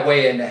get my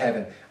way into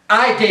heaven.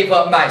 I gave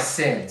up my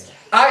sins.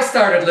 I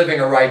started living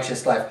a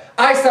righteous life.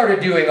 I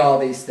started doing all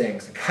these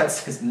things. God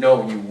says,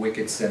 no, you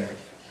wicked sinner.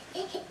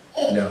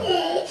 No.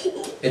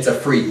 It's a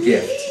free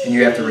gift, and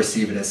you have to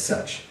receive it as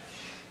such.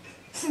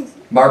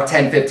 Mark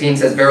 10:15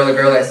 says, verily,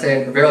 verily I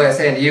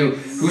say unto you,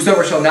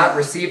 whosoever shall not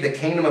receive the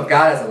kingdom of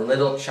God as a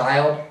little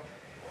child,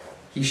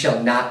 he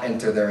shall not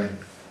enter therein.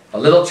 A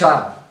little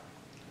child.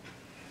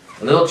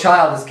 A little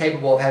child is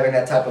capable of having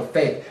that type of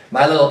faith.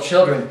 My little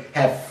children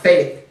have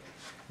faith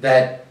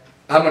that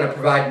I'm going to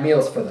provide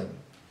meals for them,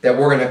 that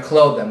we're going to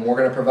clothe them, we're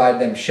going to provide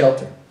them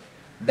shelter.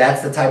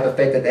 That's the type of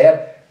faith that they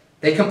have.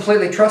 They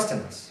completely trust in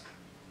us.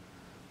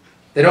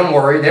 They don't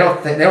worry. They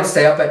don't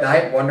stay up at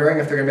night wondering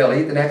if they're going to be able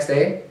to eat the next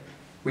day.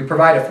 We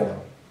provide it for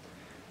them.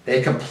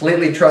 They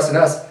completely trust in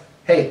us.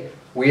 Hey,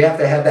 we have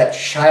to have that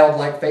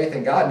childlike faith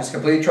in God and just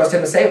completely trust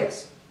Him to save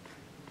us.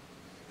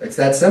 It's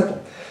that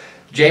simple.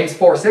 James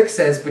 4:6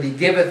 says, but He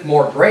giveth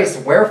more grace.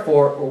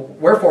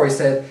 Wherefore He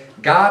said,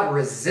 God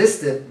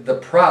resisteth the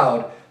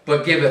proud,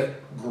 but giveth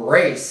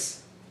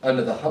grace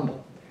unto the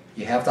humble.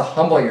 You have to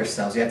humble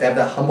yourselves. You have to have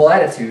that humble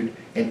attitude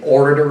in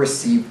order to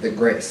receive the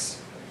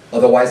grace.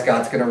 Otherwise,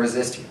 God's going to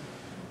resist you.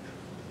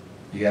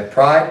 You have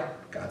pride,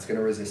 God's going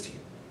to resist you.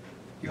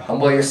 You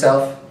humble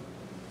yourself,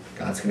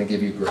 God's going to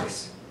give you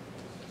grace.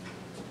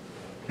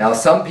 Now,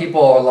 some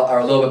people are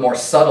a little bit more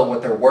subtle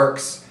with their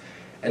works,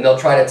 and they'll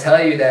try to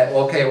tell you that,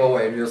 okay, well,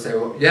 wait. You'll say,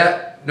 well,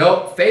 yeah,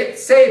 no, faith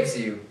saves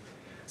you.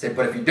 Say,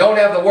 but if you don't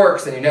have the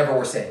works, then you never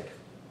were saved.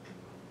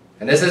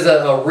 And this is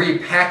a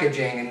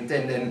repackaging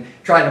and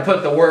trying to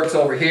put the works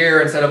over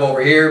here instead of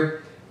over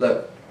here.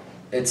 Look,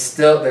 they're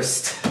still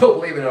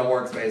believing in a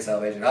works-based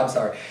salvation. I'm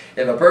sorry.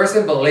 If a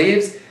person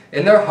believes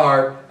in their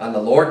heart on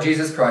the Lord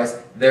Jesus Christ,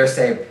 they're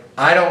saved.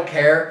 I don't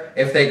care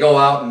if they go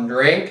out and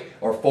drink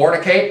or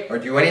fornicate or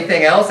do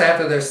anything else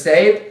after they're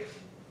saved.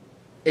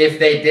 If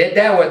they did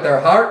that with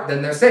their heart,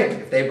 then they're saved.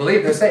 If they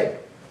believe, they're saved.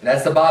 And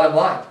that's the bottom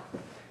line.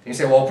 And you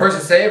say, well, a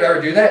person saved,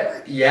 ever do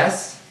that?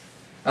 Yes.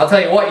 I'll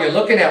tell you what, you're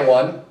looking at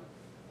one.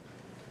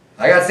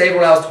 I got saved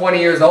when I was 20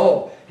 years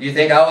old. Do you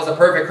think I was a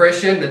perfect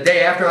Christian the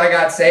day after I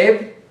got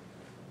saved?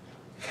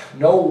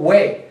 No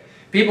way.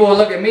 People would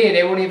look at me and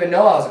they wouldn't even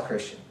know I was a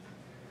Christian.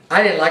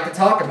 I didn't like to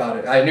talk about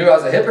it. I knew I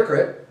was a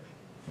hypocrite.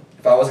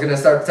 If I was going to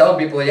start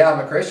telling people, yeah, I'm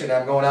a Christian,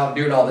 I'm going out and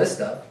doing all this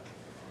stuff.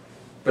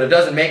 But it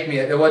didn't make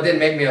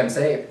me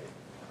unsaved.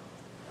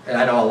 And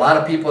I know a lot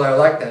of people that are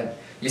like that.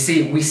 You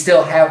see, we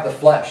still have the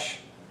flesh.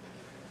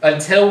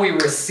 Until we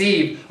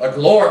receive a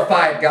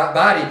glorified God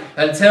body,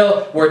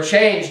 until we're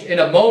changed in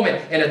a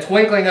moment, in a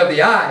twinkling of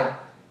the eye,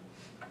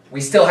 we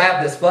still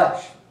have this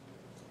flesh.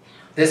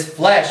 This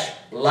flesh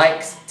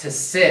likes to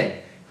sin.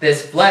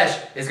 This flesh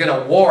is going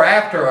to war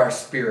after our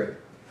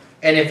spirit.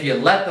 And if you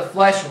let the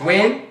flesh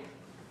win,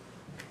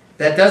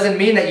 that doesn't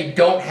mean that you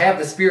don't have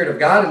the Spirit of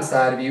God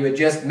inside of you. It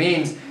just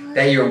means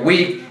that you're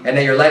weak and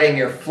that you're letting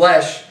your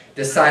flesh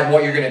decide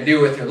what you're going to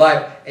do with your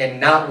life and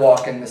not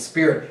walk in the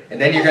Spirit.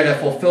 And then you're going to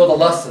fulfill the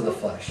lusts of the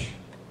flesh.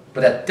 But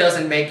that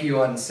doesn't make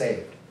you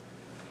unsaved.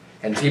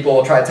 And people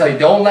will try to tell you,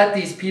 don't let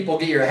these people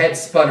get your head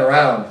spun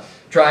around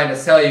trying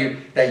to tell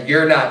you that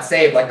you're not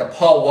saved, like the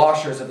Paul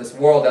Washers of this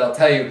world that'll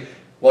tell you,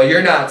 well,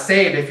 you're not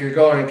saved if you're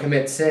going to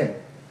commit sin.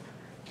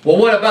 Well,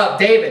 what about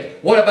David?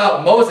 What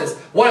about Moses?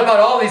 What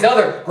about all these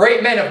other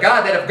great men of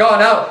God that have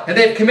gone out and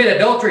they've committed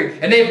adultery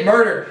and they've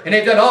murdered and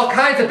they've done all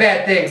kinds of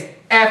bad things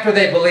after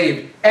they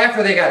believed,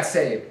 after they got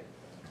saved?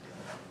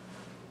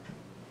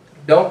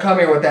 Don't come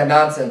here with that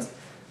nonsense.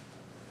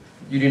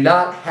 You do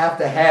not have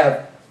to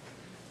have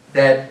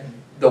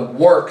the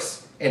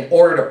works in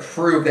order to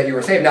prove that you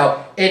were saved.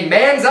 Now, in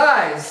man's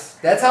eyes,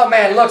 that's how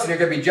man looks and you're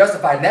going to be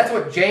justified. And that's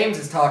what James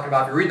is talking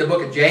about. If you read the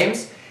book of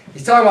James,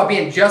 he's talking about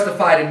being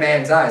justified in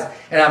man's eyes.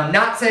 And I'm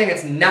not saying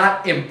it's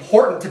not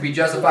important to be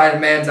justified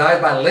in man's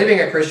eyes by living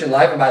a Christian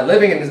life and by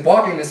living and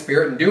walking in the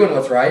Spirit and doing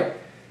what's right.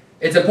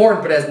 It's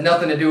important, but it has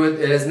nothing to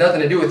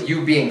do with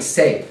you being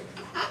saved.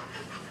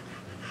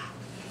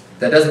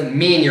 That doesn't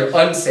mean you're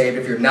unsaved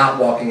if you're not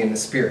walking in the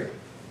Spirit.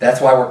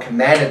 That's why we're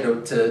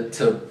commanded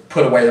to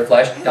put away the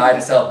flesh, die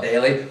to self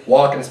daily,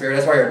 walk in the Spirit.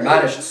 That's why you're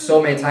admonished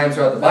so many times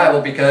throughout the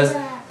Bible, because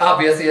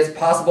obviously it's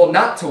possible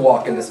not to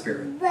walk in the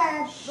Spirit.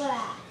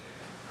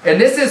 And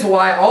this is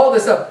why all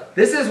this up.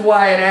 This is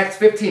why in Acts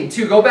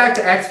 15:2. Go back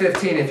to Acts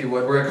 15 if you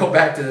would. We're going to go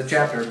back to the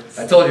chapter.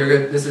 I told you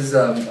this is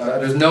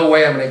there's no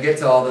way I'm going to get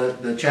to all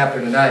the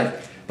chapter tonight,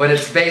 but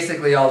it's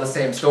basically all the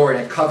same story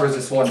and it covers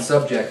this one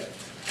subject.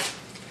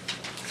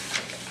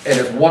 And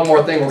there's one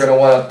more thing we're going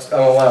to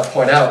want to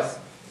point out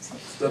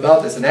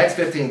about this. In Acts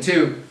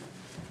 15:2,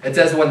 it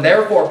says, "When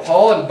therefore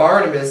Paul and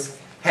Barnabas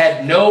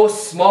had no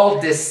small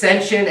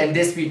dissension and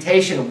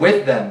disputation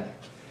with them,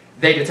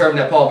 they determined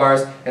that Paul,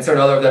 Barnabas, and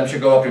certain other of them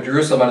should go up to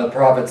Jerusalem unto the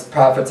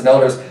prophets and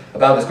elders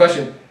about this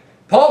question."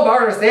 Paul and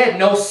Barnabas, they had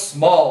no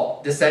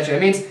small dissension.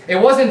 It means it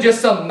wasn't just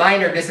some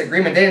minor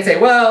disagreement. They didn't say,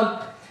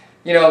 well,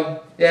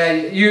 yeah,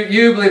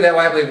 you believe that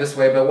way, I believe this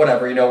way, but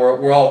whatever,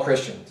 we're all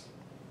Christians.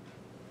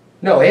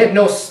 No, they had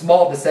no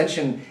small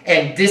dissension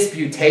and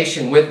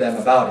disputation with them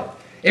about it.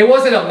 It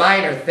wasn't a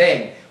minor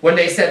thing. When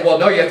they said, well,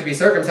 no, you have to be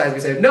circumcised, we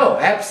said, no,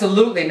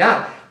 absolutely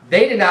not.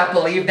 They did not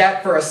believe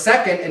that for a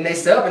second, and they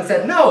stood up and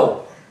said,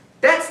 no,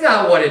 that's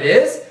not what it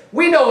is.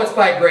 We know it's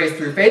by grace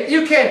through faith.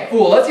 You can't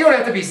fool us. You don't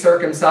have to be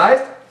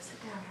circumcised.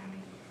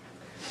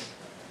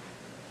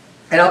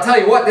 And I'll tell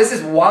you what, this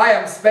is why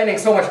I'm spending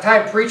so much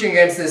time preaching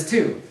against this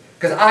too.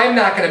 Because I'm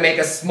not going to make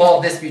a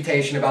small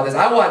disputation about this.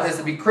 I want this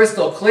to be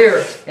crystal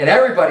clear in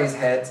everybody's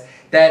heads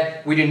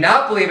that we do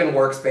not believe in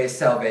works-based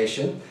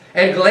salvation.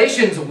 And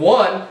Galatians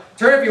 1,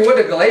 turn if you would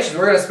to Galatians.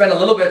 We're going to spend a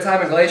little bit of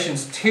time in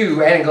Galatians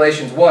 2 and in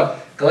Galatians 1.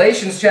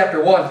 Galatians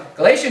chapter 1.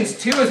 Galatians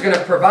 2 is going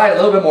to provide a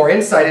little bit more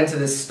insight into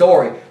this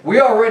story. We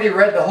already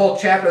read the whole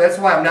chapter. That's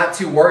why I'm not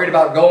too worried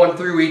about going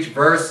through each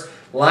verse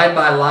line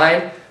by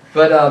line.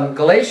 But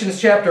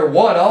Galatians chapter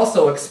 1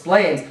 also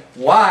explains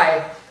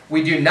why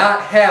we do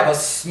not have a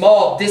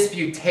small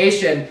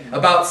disputation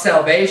about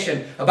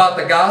salvation, about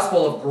the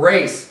gospel of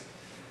grace.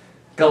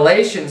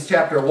 Galatians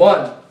chapter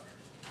 1.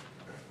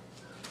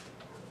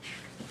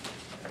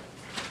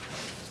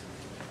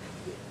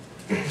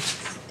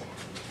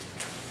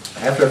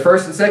 After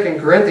 1st and 2nd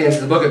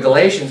Corinthians, the book of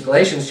Galatians,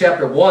 Galatians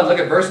chapter 1, look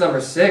at verse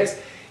number 6.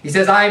 He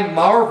says, I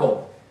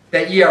marvel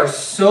that ye are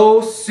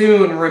so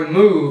soon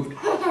removed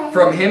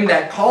from him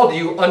that called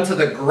you unto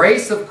the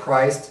grace of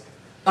Christ,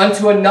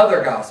 unto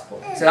another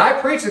gospel. He said, I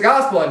preach the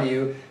gospel unto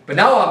you, but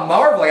now I'm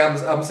marveling,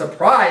 I'm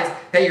surprised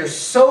that you're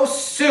so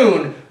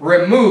soon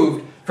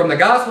removed from the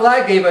gospel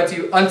I gave unto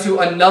you unto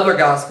another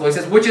gospel. He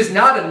says, which is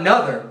not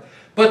another,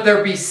 but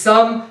there be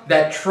some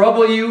that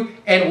trouble you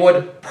and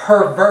would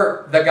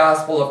pervert the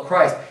gospel of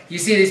Christ. You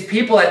see these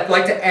people that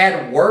like to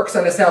add works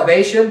unto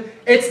salvation.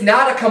 It's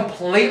not a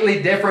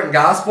completely different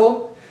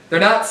gospel. They're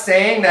not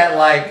saying that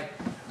like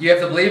you have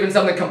to believe in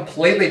something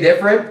completely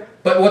different.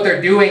 But what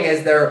they're doing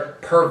is they're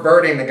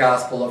perverting the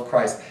gospel of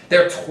Christ.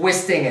 They're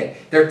twisting it.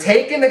 They're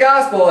taking the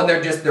gospel and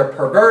they're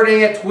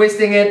perverting it,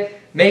 twisting it,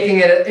 making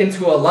it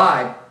into a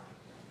lie.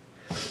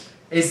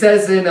 It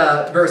says in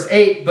verse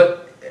 8,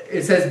 but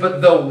it says,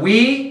 but though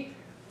we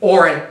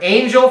or an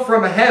angel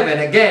from heaven,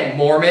 again,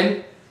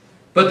 Mormon,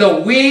 but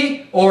though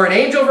we or an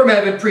angel from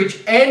heaven preach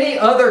any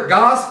other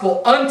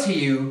gospel unto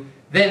you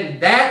than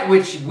that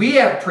which we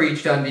have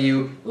preached unto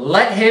you,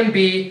 let him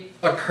be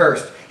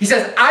accursed. He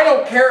says, I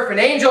don't care if an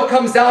angel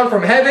comes down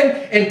from heaven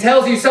and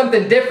tells you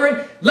something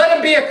different, let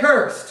him be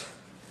accursed.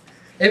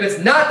 If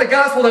it's not the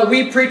gospel that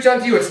we preach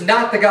unto you, it's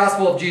not the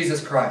gospel of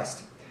Jesus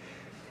Christ.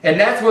 And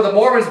that's where the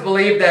Mormons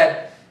believe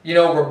that,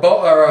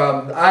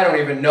 I don't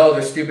even know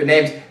their stupid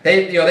names.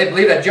 They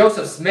believe that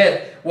Joseph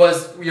Smith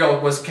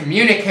was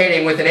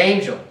communicating with an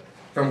angel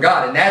from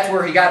God. And that's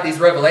where he got these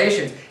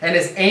revelations. And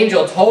this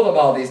angel told him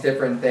all these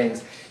different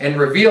things and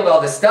revealed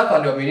all this stuff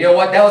unto him. And you know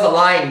what? That was a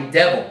lying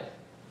devil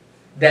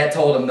that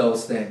told him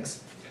those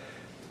things.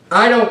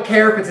 I don't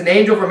care if it's an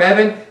angel from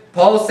heaven.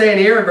 Paul's saying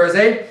here in verse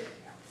 8,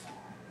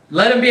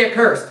 let him be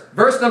accursed.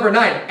 Verse number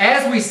 9,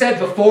 as we said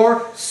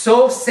before,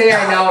 so say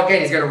I now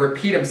again. He's going to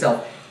repeat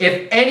himself.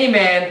 If any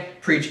man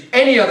preach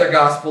any other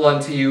gospel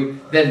unto you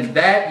than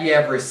that ye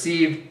have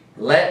received,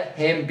 let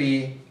him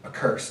be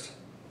accursed.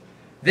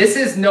 This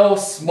is no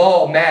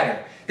small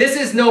matter. This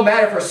is no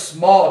matter for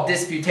small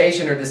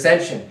disputation or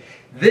dissension.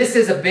 This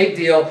is a big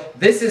deal.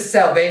 This is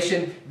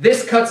salvation.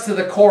 This cuts to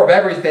the core of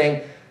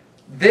everything.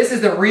 This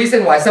is the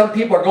reason why some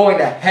people are going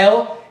to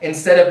hell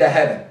instead of to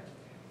heaven.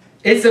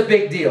 It's a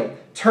big deal.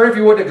 Turn, if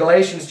you would, to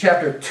Galatians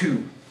chapter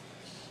 2.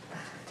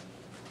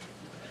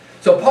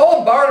 So Paul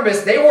and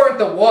Barnabas, they weren't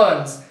the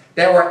ones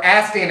that were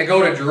asking to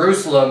go to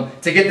Jerusalem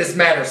to get this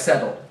matter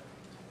settled.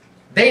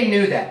 They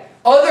knew that.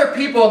 Other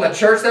people in the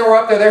church that were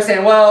up there, they're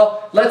saying,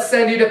 well, let's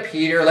send you to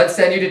Peter, let's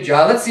send you to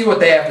John, let's see what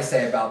they have to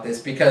say about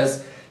this,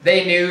 because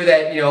they knew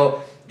that,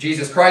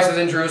 Jesus Christ was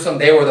in Jerusalem,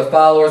 they were the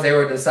followers, they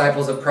were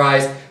disciples of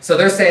Christ. So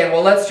they're saying,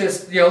 well, let's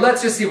just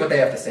see what they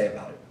have to say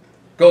about it.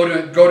 Go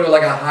to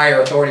like a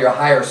higher authority or a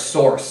higher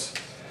source.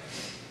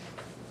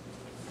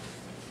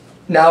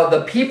 Now,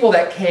 the people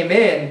that came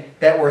in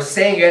that were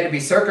saying you had to be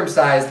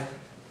circumcised,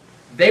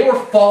 they were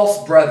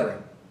false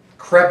brethren,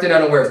 crept in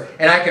unawares.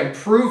 And I can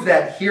prove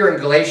that here in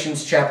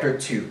Galatians chapter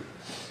 2.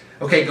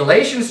 Okay,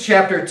 Galatians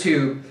chapter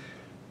 2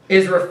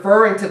 is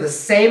referring to the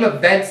same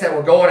events that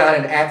were going on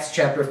in Acts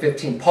chapter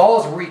 15.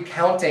 Paul is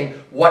recounting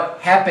what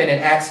happened in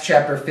Acts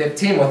chapter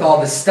 15 with all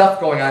this stuff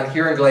going on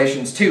here in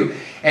Galatians 2.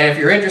 And if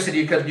you're interested,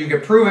 you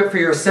could prove it for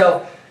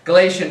yourself.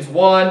 Galatians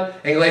 1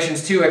 and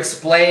Galatians 2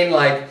 explain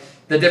like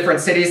the different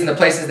cities and the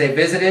places they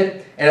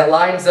visited. And it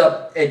lines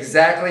up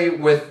exactly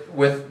with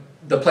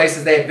the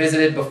places they had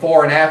visited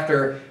before and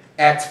after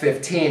Acts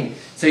 15.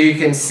 So you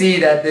can see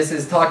that this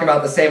is talking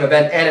about the same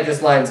event, and it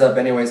just lines up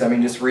anyways.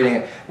 Just reading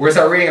it. We're going to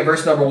start reading in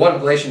verse number 1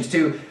 of Galatians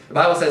 2. The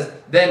Bible says,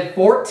 then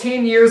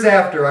 14 years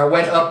after I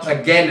went up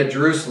again to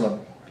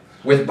Jerusalem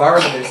with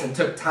Barnabas and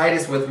took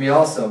Titus with me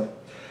also.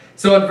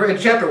 So in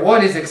chapter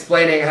 1, he's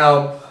explaining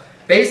how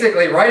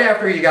basically right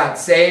after he got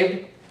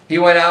saved, he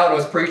went out and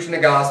was preaching the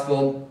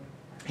gospel.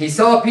 He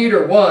saw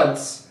Peter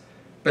once,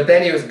 but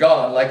then he was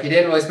gone. Like he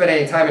didn't really spend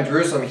any time in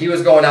Jerusalem. He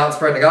was going out and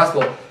spreading the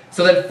gospel.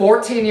 So then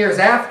 14 years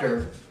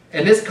after,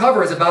 and this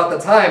covers about the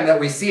time that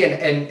we see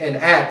in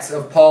Acts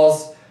of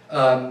Paul's,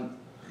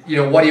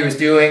 what he was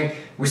doing.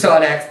 We saw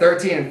in Acts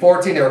 13 and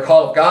 14, they were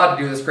called of God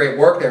to do this great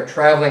work. They were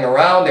traveling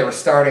around. They were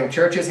starting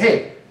churches.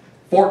 Hey,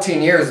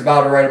 14 years is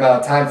about the right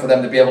amount of time for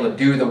them to be able to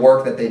do the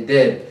work that they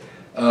did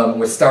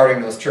with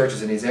starting those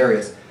churches in these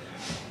areas.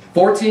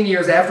 14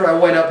 years after I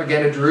went up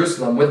again to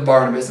Jerusalem with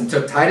Barnabas and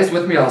took Titus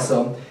with me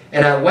also,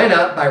 and I went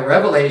up by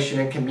revelation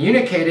and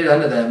communicated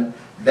unto them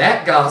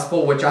that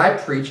gospel which I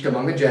preached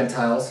among the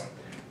Gentiles,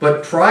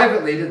 but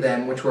privately to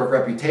them which were of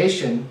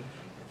reputation,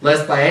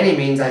 lest by any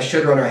means I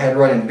should run or had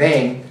run in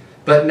vain.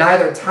 But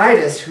neither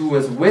Titus, who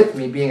was with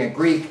me, being a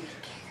Greek,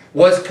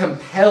 was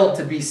compelled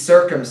to be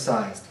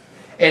circumcised.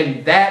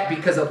 And that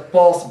because of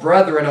false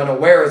brethren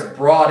unawares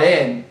brought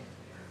in,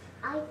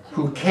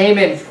 who came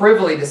in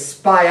privily to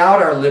spy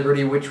out our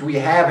liberty which we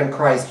have in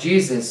Christ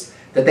Jesus,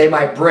 that they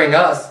might bring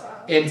us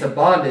into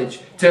bondage,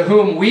 to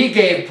whom we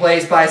gave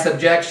place by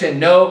subjection,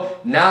 no,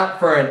 not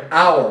for an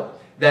hour,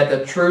 that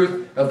the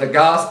truth of the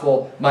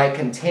gospel might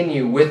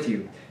continue with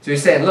you. So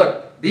he's saying,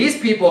 look, these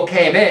people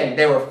came in,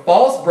 they were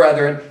false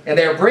brethren, and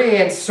they were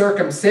bringing in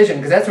circumcision,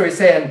 because that's what he's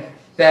saying,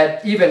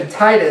 that even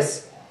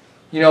Titus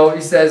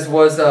he says,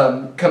 was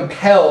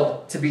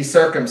compelled to be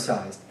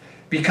circumcised.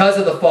 Because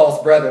of the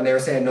false brethren, they were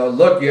saying, no,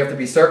 look, you have to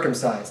be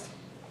circumcised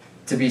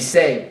to be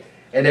saved.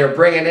 And they were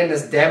bringing in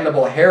this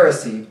damnable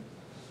heresy.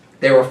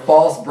 They were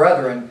false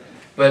brethren,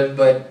 but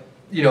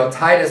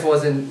Titus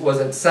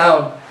wasn't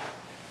sound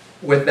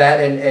with that,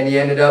 and he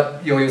ended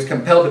up, he was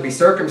compelled to be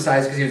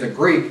circumcised because he was a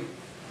Greek.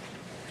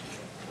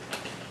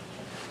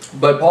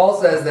 But Paul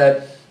says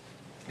that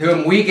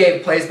whom we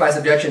gave place by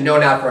subjection, no,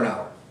 not for an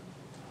hour.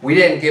 We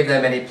didn't give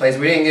them any place.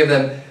 We didn't give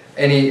them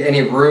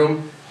any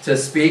room to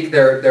speak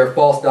their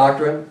false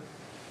doctrine.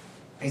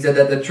 He said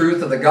that the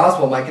truth of the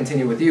gospel might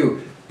continue with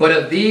you. But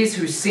of these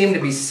who seem to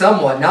be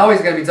somewhat, now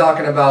he's going to be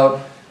talking about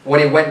when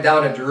he went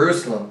down to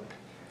Jerusalem.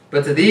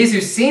 But to these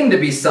who seem to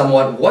be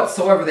somewhat,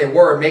 whatsoever they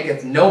were,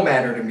 maketh no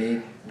matter to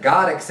me.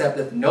 God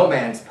accepteth no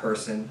man's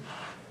person.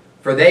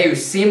 For they who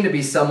seemed to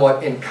be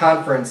somewhat in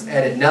conference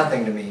added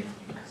nothing to me.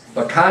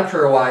 But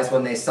contrariwise,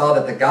 when they saw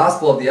that the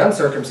gospel of the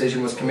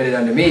uncircumcision was committed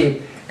unto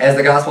me, as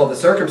the gospel of the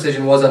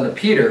circumcision was unto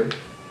Peter,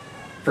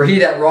 for he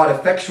that wrought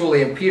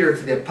effectually in Peter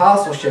to the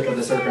apostleship of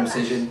the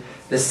circumcision,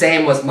 the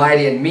same was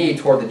mighty in me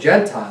toward the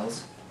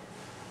Gentiles.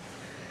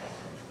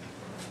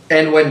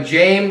 And when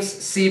James,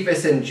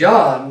 Cephas, and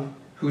John,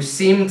 who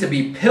seemed to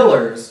be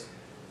pillars,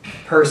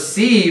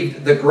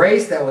 perceived the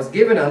grace that was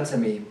given unto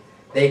me,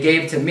 they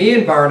gave to me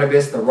and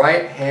Barnabas the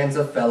right hands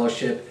of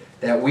fellowship,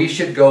 that we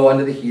should go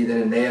unto the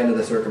heathen and they unto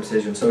the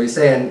circumcision. So he's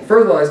saying,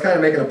 furthermore, he's kind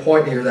of making a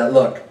point here that,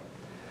 look,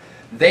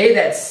 they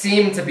that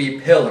seem to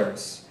be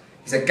pillars,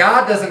 he said,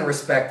 God doesn't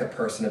respect the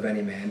person of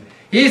any man.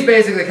 He's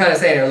basically kind of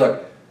saying here,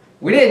 look,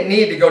 we didn't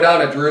need to go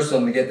down to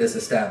Jerusalem to get this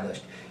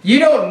established. You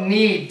don't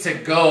need to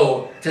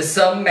go to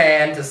some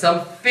man, to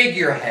some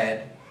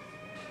figurehead,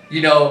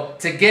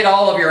 to get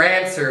all of your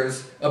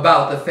answers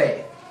about the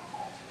faith.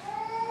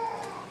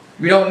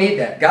 We don't need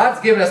that. God's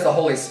given us the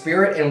Holy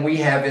Spirit and we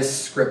have His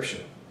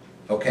Scripture.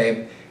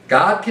 Okay?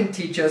 God can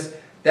teach us.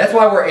 That's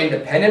why we're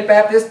independent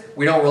Baptists.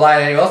 We don't rely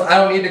on anyone else. I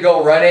don't need to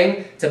go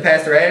running to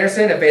Pastor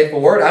Anderson at Faithful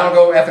Word. I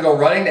don't have to go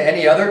running to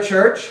any other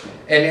church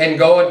and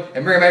go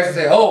and bring a message and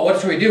say, oh, what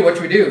should we do? What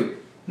should we do?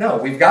 No,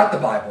 we've got the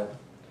Bible.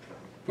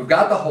 We've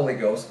got the Holy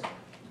Ghost.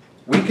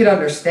 We can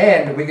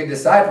understand and we can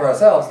decide for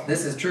ourselves,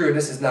 this is true,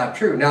 this is not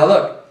true. Now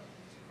look,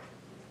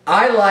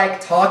 I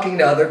like talking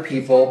to other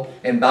people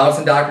and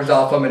bouncing doctrines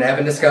off them and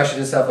having discussions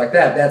and stuff like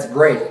that. That's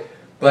great.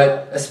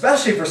 But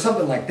especially for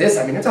something like this,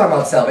 I mean, you're talking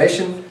about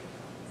salvation.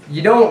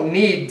 You don't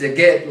need to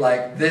get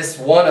like this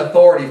one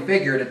authority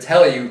figure to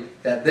tell you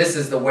that this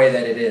is the way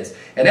that it is.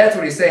 And that's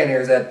what he's saying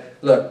here is that,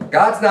 look,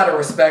 God's not a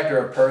respecter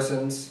of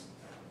persons.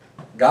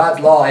 God's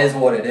law is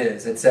what it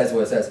is. It says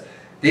what it says.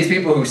 These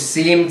people who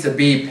seem to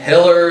be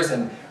pillars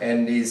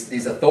and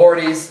these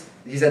authorities,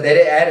 he said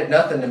they added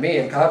nothing to me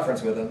in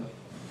conference with him.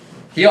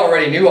 He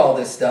already knew all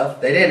this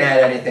stuff. They didn't add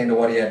anything to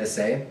what he had to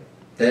say.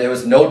 That it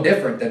was no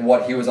different than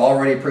what he was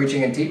already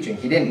preaching and teaching.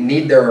 He didn't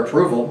need their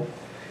approval.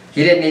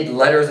 He didn't need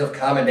letters of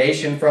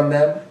commendation from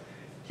them.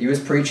 He was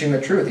preaching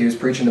the truth. He was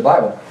preaching the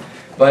Bible.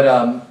 But,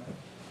 and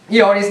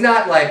he's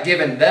not like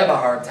giving them a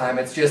hard time.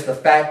 It's just the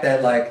fact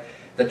that like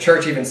the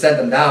church even sent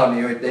them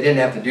down. They didn't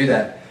have to do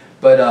that.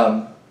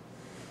 But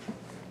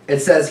it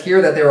says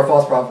here that they were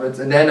false prophets.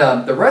 And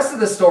then the rest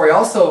of the story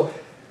also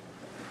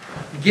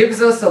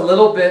gives us a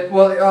little bit,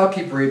 well, I'll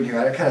keep reading here.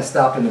 I kind of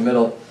stopped in the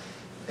middle.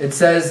 It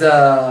says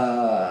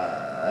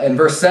in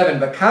verse 7,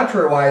 but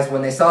contrariwise,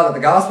 when they saw that the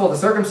gospel of the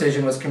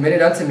circumcision was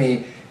committed unto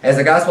me, as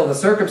the gospel of the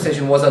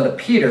circumcision was unto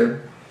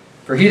Peter,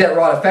 for he that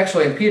wrought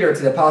effectually in Peter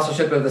to the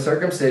apostleship of the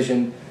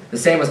circumcision, the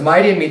same was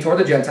mighty in me toward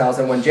the Gentiles.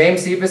 And when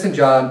James, Cephas, and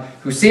John,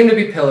 who seemed to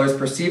be pillars,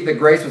 perceived that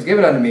grace was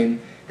given unto me,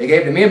 they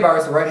gave to me and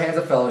Barnabas the right hands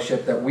of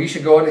fellowship, that we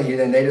should go unto the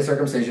heathen, and they to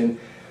circumcision.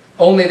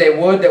 Only they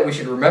would that we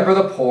should remember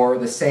the poor,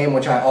 the same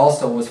which I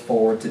also was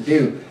forward to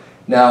do.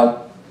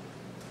 Now,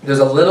 there's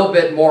a little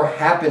bit more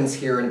happens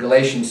here in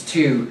Galatians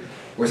 2.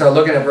 We're start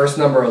looking at verse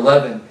number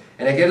 11.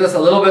 And it gives us a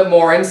little bit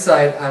more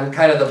insight on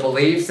kind of the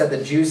beliefs that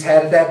the Jews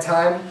had at that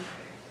time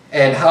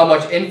and how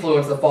much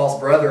influence the false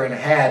brethren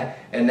had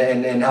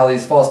and how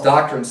these false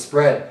doctrines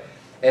spread.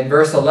 In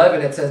verse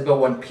 11 it says, but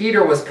when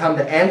Peter was come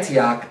to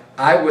Antioch,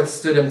 I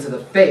withstood him to the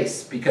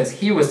face because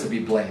he was to be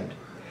blamed.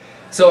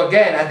 So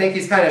again, I think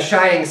he's kind of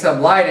shining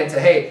some light into,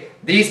 hey,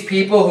 these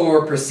people who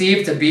were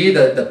perceived to be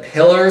the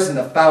pillars and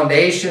the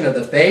foundation of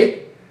the faith,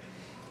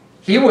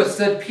 he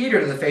withstood Peter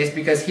to the face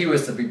because he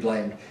was to be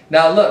blamed.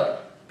 Now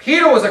look,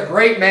 Peter was a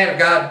great man of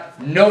God,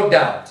 no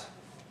doubt.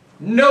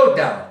 No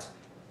doubt.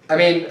 I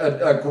mean,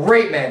 a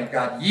great man of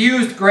God,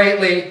 used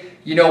greatly,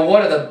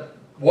 one of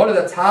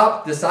the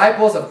top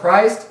disciples of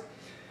Christ.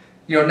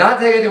 Not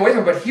taking anything away from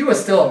him, but he was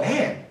still a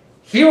man.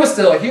 He was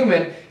still a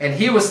human, and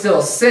he was still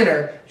a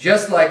sinner,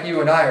 just like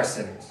you and I are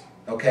sinners.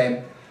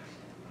 Okay?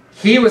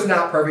 He was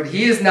not perfect.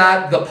 He is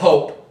not the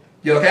Pope.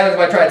 Catholics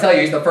might try to tell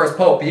you he's the first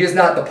Pope. He is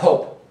not the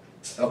Pope.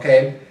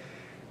 Okay?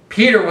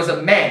 Peter was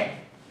a man.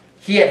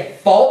 He had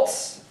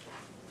faults.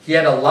 He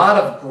had a lot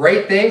of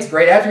great things,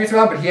 great attributes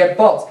around, but he had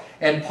faults.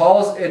 And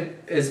Paul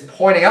is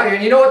pointing out here,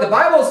 and you know what?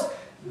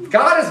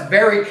 God is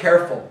very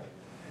careful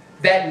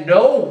that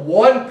no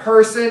one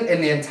person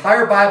in the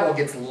entire Bible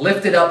gets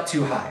lifted up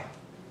too high.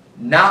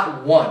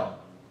 Not one.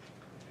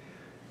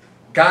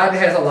 God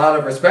has a lot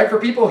of respect for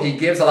people. He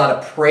gives a lot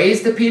of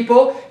praise to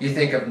people. You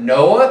think of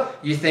Noah.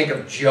 You think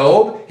of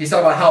Job. He's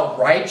talking about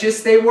how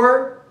righteous they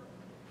were.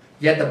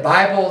 Yet the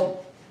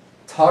Bible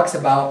talks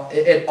about,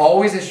 it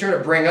always is sure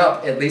to bring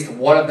up at least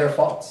one of their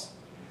faults.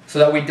 So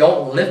that we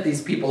don't lift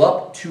these people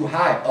up too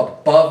high,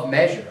 above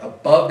measure,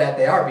 above that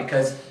they are.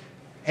 Because,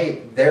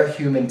 hey, they're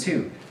human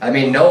too. I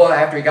mean, Noah,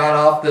 after he got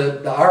off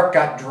the ark,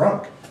 got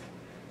drunk.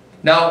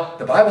 Now,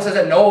 the Bible says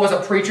that Noah was a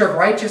preacher of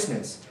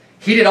righteousness.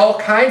 He did all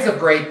kinds of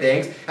great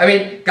things. I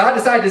mean, God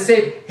decided to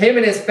save him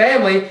and his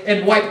family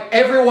and wipe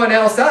everyone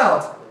else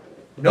out.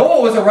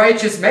 Noah was a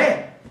righteous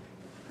man.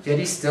 Yet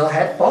he still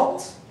had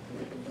faults.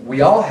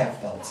 We all have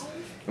faults.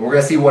 And we're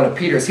going to see one of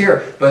Peter's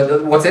here.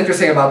 But what's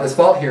interesting about this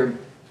fault here,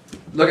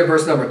 look at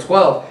verse number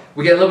 12.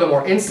 We get a little bit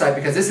more insight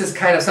because this is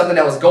kind of something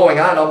that was going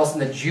on almost in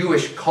the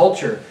Jewish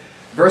culture.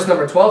 Verse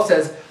number 12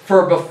 says,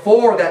 "For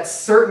before that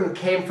certain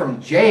came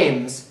from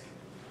James,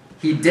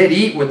 he did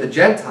eat with the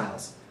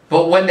Gentiles.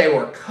 But when they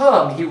were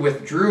come, he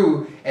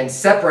withdrew and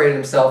separated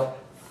himself,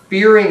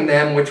 fearing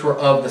them which were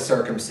of the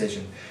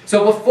circumcision."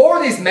 So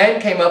before these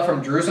men came up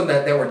from Jerusalem,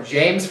 that they were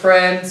James'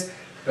 friends,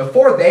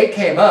 before they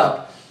came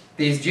up,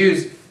 these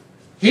Jews,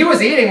 he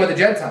was eating with the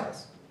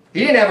Gentiles.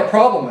 He didn't have a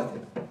problem with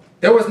it.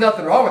 There was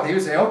nothing wrong with it. He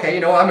was saying, okay, you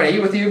know, I'm going to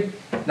eat with you.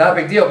 Not a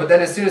big deal. But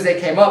then as soon as they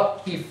came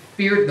up, he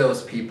feared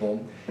those people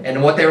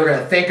and what they were going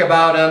to think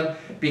about him,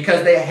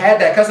 because they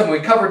had that custom. We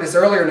covered this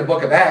earlier in the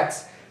book of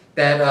Acts,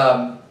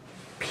 that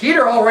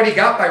Peter already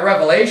got by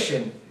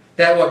revelation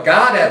that what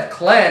God hath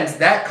cleansed,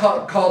 that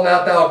call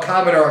not thou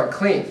common or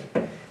unclean.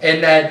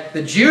 And that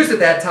the Jews at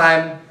that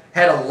time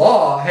had a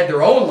law, had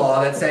their own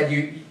law that said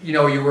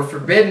you were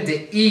forbidden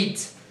to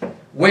eat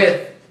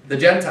with the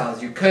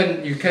Gentiles. You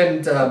couldn't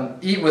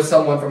eat with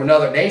someone from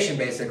another nation,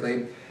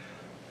 basically.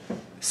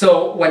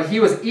 So when he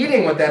was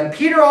eating with them,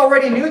 Peter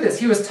already knew this.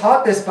 He was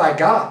taught this by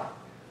God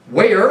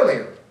way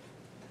earlier.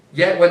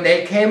 Yet when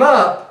they came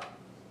up,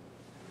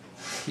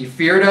 he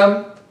feared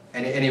them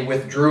and he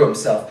withdrew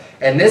himself.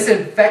 And this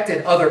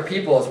infected other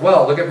people as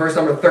well. Look at verse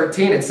number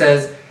 13. It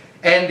says,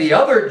 "And the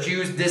other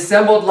Jews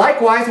dissembled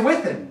likewise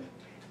with him,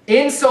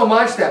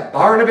 insomuch that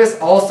Barnabas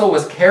also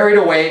was carried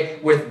away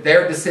with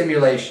their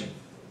dissimulation."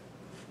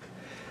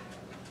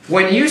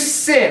 When you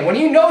sin, when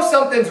you know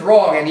something's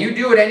wrong and you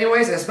do it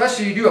anyways, and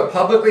especially you do it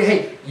publicly,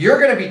 hey, you're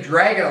going to be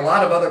dragging a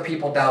lot of other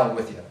people down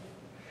with you.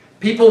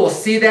 People will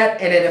see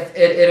that, and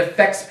it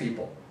affects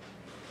people.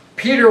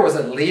 Peter was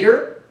a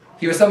leader.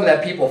 He was someone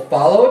that people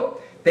followed.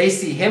 They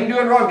see him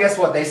doing wrong. Guess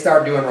what? They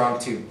start doing wrong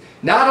too.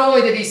 Not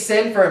only did he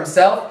sin for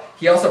himself,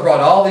 he also brought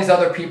all these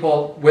other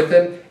people with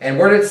him. And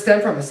where did it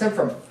stem from? It stemmed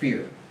from fear.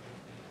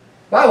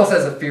 The Bible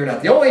says a fear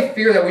not. The only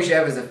fear that we should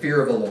have is the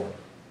fear of the Lord.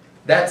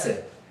 That's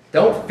it.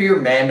 Don't fear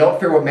man. Don't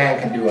fear what man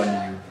can do unto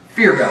you.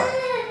 Fear God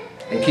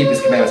and keep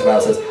his commandments, the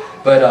Bible says.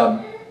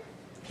 But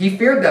he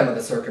feared them of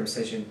the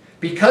circumcision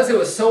because it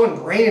was so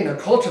ingrained in their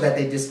culture that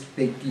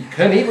you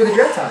couldn't eat with the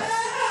Gentiles.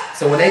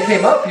 So when they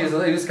came up, he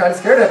was kind of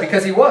scared of that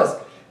because he was.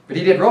 But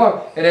he did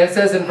wrong. And then it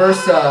says in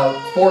verse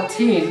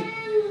 14,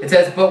 it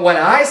says, "But when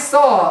I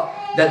saw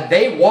that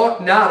they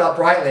walked not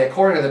uprightly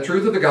according to the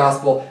truth of the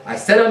gospel, I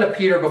said unto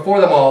Peter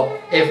before them all,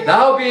 If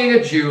thou being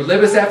a Jew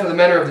livest after the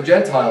manner of the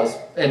Gentiles,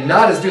 and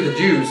not as do the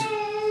Jews,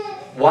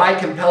 why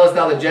compellest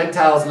thou the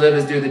Gentiles live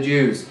as do the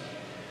Jews?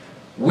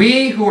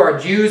 We who are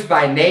Jews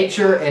by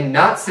nature and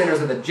not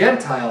sinners of the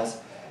Gentiles,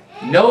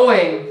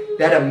 knowing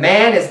that a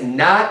man is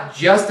not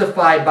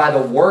justified by the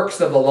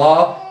works of the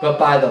law, but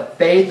by the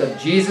faith of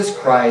Jesus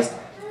Christ.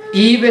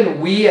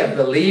 Even we have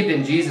believed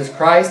in Jesus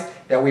Christ,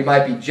 that we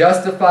might be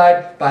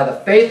justified by the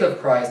faith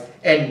of Christ,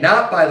 and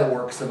not by the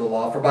works of the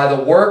law. For by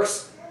the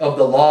works of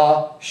the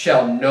law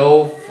shall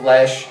no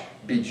flesh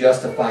be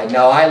justified."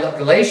 Now,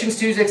 Galatians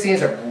 2:16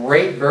 is a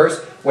great verse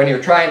when you're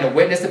trying to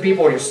witness to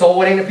people, when you're soul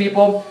winning to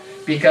people,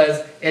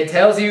 because it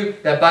tells you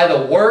that by the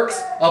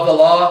works of the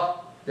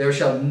law, there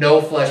shall no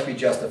flesh be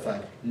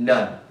justified.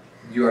 None.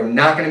 You are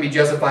not going to be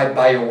justified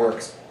by your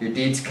works. Your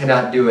deeds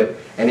cannot do it.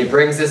 And he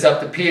brings this up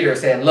to Peter,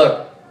 saying,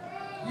 look,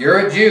 you're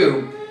a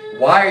Jew.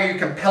 Why are you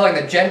compelling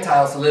the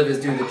Gentiles to live as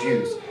do the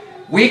Jews?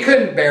 We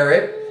couldn't bear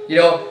it. You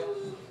know,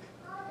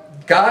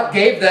 God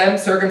gave them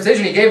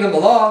circumcision. He gave them the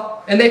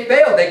law, and they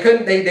failed. They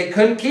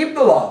couldn't keep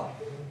the law.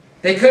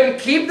 They couldn't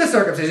keep the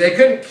circumcision. They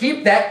couldn't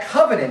keep that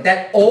covenant,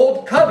 that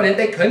old covenant.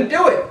 They couldn't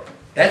do it.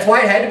 That's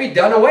why it had to be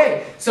done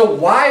away. So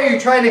why are you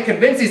trying to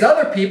convince these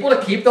other people to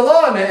keep the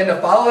law and to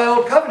follow that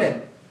old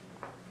covenant?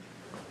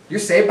 You're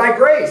saved by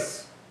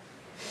grace.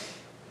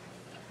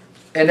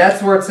 And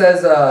that's where it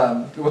says,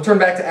 we'll turn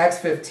back to Acts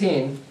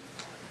 15.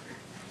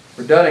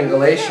 We're done in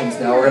Galatians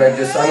now. I'm going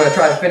to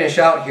try to finish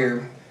out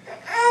here.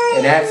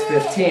 In Acts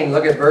 15,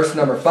 look at verse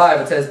number 5.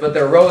 It says, "But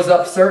there rose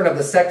up certain of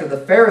the sect of the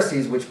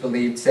Pharisees which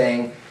believed,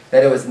 saying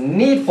that it was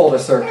needful to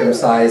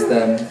circumcise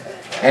them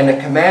and to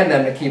command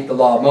them to keep the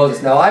law of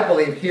Moses." Now I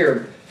believe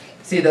here,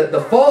 see,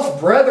 the false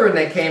brethren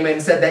that came in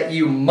and said that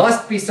you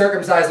must be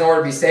circumcised in order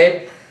to be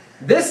saved,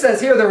 This says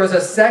here there was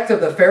a sect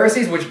of the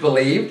Pharisees which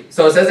believed.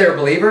 So it says they were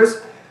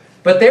believers.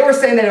 But they were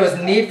saying that it was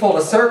needful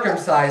to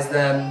circumcise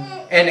them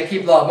and to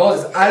keep the law of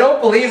Moses. I don't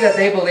believe that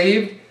they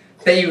believed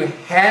that you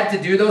had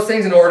to do those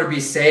things in order to be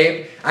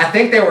saved. I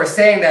think they were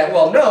saying that,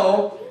 well,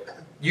 no,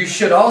 you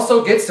should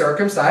also get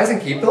circumcised and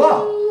keep the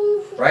law.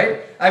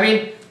 Right? I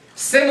mean,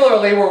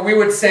 similarly, where we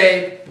would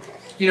say,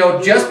 you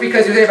know, just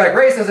because you're saved by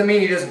grace doesn't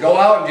mean you just go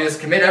out and just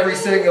commit every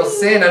single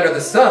sin under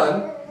the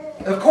sun.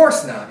 Of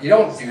course not. You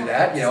don't do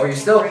that. You know,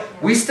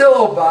 we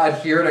still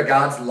adhere to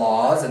God's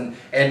laws and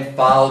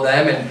follow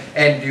them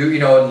and do, you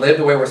know, and live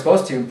the way we're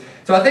supposed to.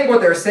 So I think what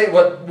they're saying,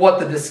 what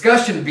the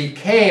discussion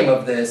became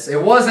of this,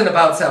 it wasn't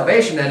about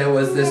salvation, and it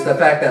was the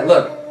fact that,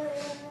 look,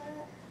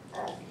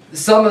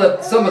 some of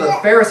the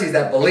Pharisees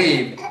that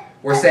believed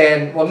were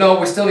saying, well, no,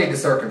 we still need to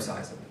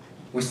circumcise them.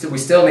 We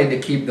still need to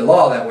keep the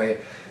law that way.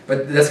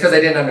 But that's because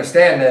they didn't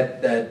understand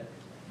that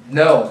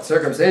no,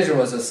 circumcision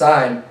was a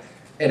sign,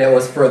 and it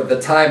was for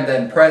the time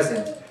then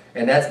present,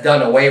 and that's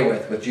done away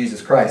with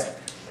Jesus Christ.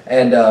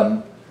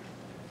 And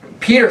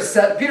Peter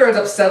ends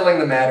up settling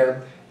the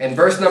matter. In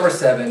verse number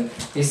 7,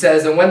 he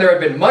says, "And when there had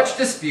been much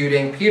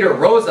disputing, Peter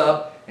rose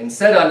up and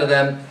said unto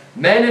them,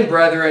 Men and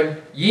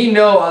brethren, ye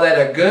know how that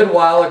a good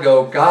while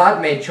ago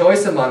God made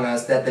choice among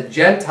us that the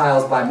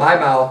Gentiles by my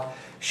mouth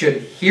should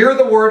hear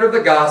the word of the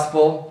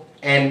gospel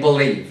and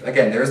believe."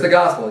 Again, there's the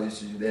gospel,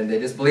 and they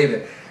just believe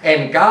it.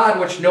 "And God,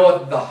 which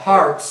knoweth the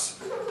hearts,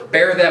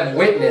 bear them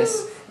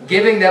witness,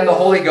 giving them the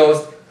Holy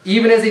Ghost,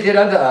 even as he did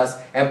unto us,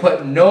 and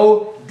put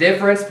no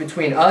difference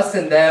between us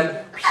and them,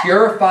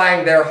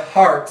 purifying their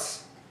hearts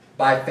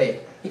by faith."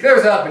 He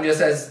clears up and just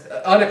says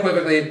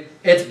unequivocally,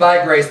 it's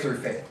by grace through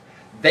faith.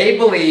 They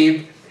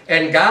believed,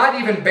 and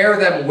God even bare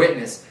them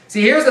witness.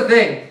 See, here's the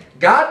thing.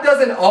 God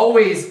doesn't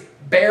always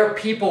bear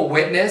people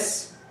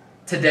witness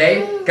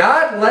today.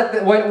 God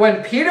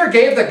when Peter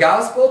gave the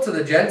gospel to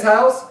the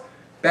Gentiles,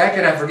 back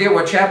in, I forget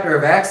what chapter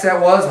of Acts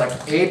that was, like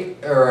 8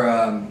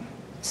 or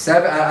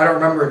 7, I don't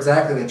remember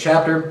exactly the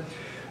chapter.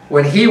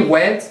 When he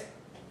went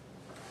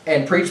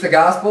and preached the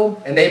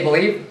gospel, and they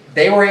believed,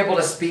 they were able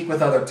to speak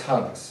with other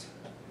tongues.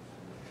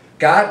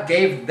 God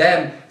gave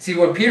them, see,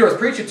 when Peter was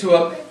preaching to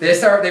them,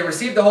 they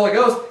received the Holy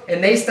Ghost,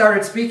 and they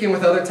started speaking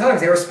with other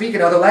tongues. They were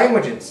speaking other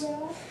languages.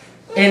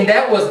 And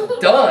that was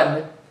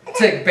done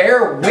to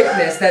bear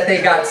witness that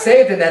they got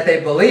saved and that they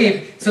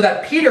believed, so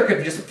that Peter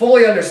could just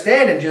fully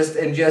understand and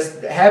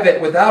just have it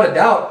without a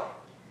doubt.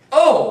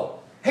 Oh,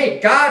 hey,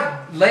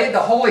 God laid the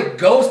Holy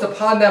Ghost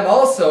upon them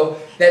also,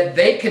 that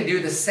they can do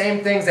the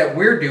same things that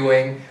we're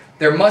doing.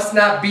 There must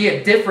not be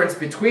a difference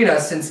between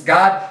us, since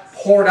God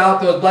poured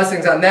out those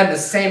blessings on them the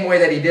same way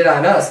that he did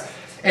on us.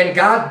 And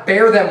God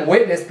bare them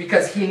witness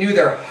because he knew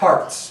their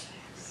hearts.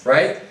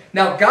 Right?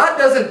 Now, God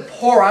doesn't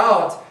pour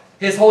out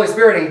his Holy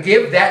Spirit and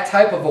give that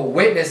type of a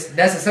witness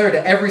necessary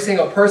to every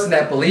single person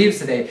that believes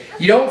today.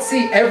 You don't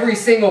see every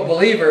single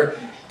believer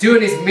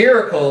doing these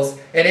miracles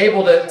and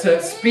able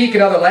to speak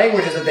in other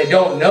languages that they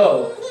don't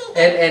know,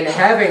 and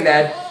having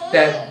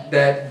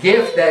that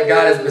gift that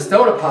God has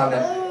bestowed upon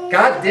them.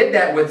 God did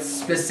that with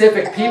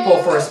specific people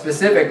for a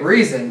specific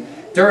reason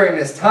during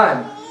this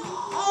time.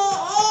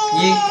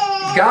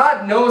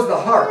 God knows the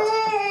heart.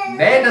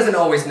 Man doesn't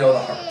always know the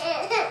heart.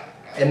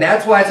 And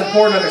that's why it's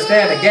important to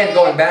understand, again,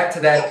 going back to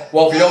that,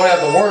 well, if you don't have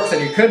the works,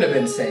 then you couldn't have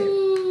been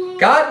saved.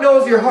 God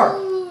knows your heart.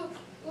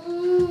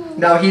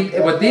 Now,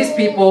 with these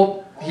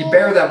people, he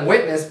bare them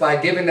witness by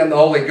giving them the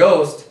Holy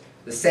Ghost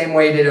the same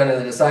way he did unto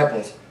the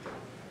disciples.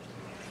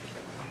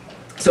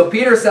 So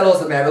Peter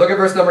settles the matter. Look at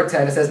verse number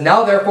 10. It says,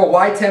 "Now therefore,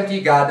 why tempt ye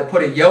God to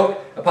put a yoke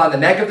upon the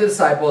neck of the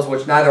disciples,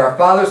 which neither our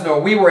fathers nor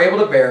we were able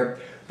to bear?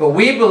 But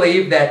we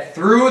believe that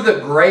through the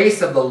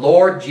grace of the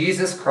Lord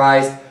Jesus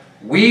Christ,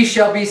 we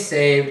shall be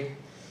saved,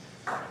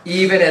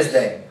 even as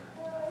they."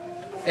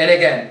 And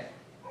again,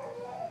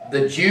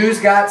 the Jews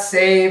got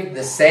saved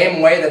the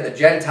same way that the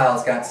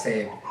Gentiles got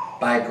saved.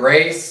 By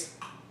grace,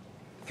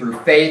 through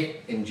faith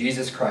in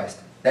Jesus Christ.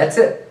 That's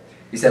it.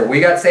 He said, we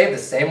got saved the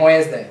same way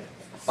as they.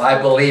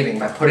 By believing,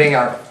 by putting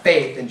our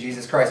faith in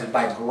Jesus Christ. It's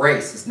by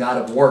grace. It's not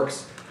of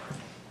works.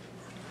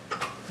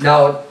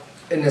 Now,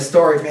 in this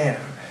story, man,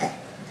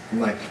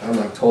 I'm like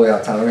totally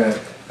out of time. I'm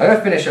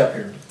gonna finish up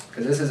here,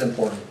 because this is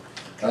important.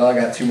 Oh, I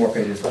got 2 more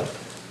pages left.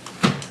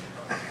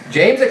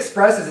 James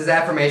expresses his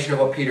affirmation of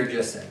what Peter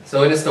just said.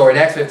 So in the story, in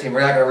Acts 15, we're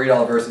not going to read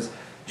all the verses.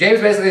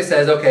 James basically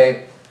says,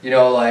 okay,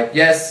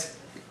 yes,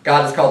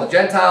 God has called the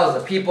Gentiles,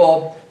 the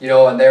people,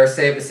 and they're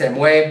saved the same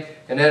way.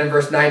 And then in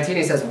verse 19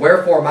 he says,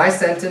 "Wherefore my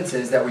sentence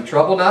is that we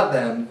trouble not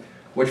them,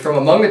 which from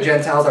among the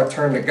Gentiles are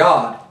turned to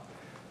God,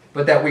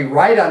 but that we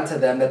write unto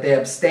them that they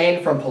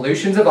abstain from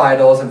pollutions of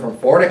idols, and from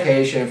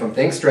fornication, and from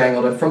things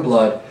strangled, and from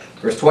blood."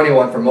 Verse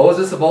 21, "For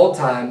Moses of old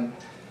time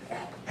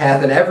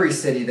hath in every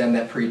city them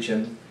that preach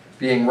him,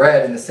 being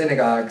read in the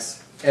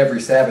synagogues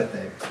every Sabbath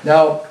day."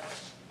 Now,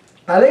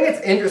 I think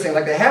it's interesting,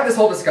 they have this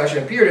whole discussion,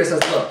 and Peter just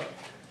says, look,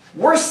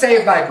 we're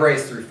saved by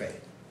grace through faith.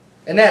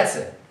 And that's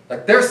it.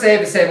 They're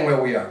saved the same way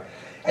we are.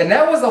 And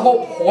that was the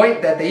whole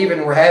point that they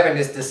even were having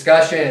this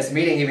discussion, this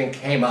meeting even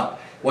came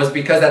up. was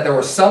because that there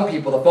were some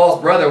people, the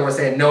false brethren were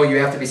saying, no, you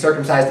have to be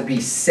circumcised to be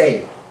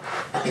saved.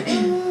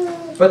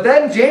 But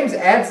then James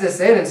adds this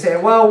in and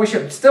saying, well, we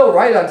should still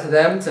write unto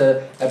them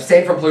to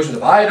abstain from pollution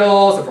of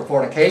idols, or from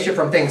fornication,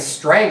 from things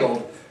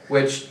strangled,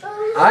 which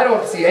I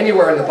don't see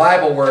anywhere in the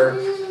Bible where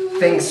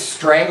things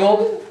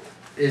strangled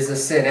is a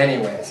sin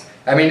anyways.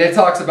 I mean, it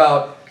talks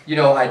about, you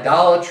know,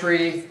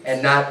 idolatry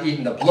and not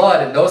eating the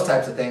blood and those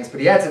types of things, but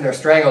he adds in there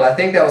strangled. I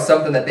think that was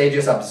something that they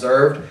just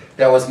observed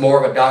that was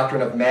more of a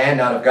doctrine of man,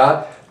 not of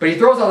God. But he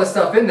throws all this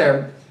stuff in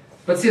there.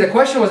 But see, the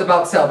question was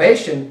about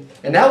salvation,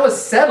 and that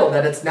was settled,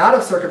 that it's not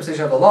of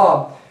circumcision of the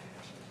law.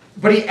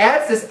 But he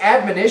adds this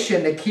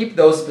admonition to keep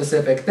those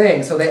specific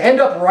things. So they end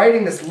up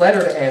writing this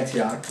letter to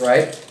Antioch,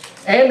 right?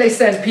 And they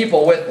send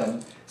people with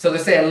them. So they're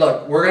saying,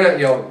 look, we're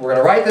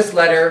gonna write this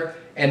letter,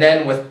 and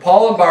then with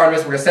Paul and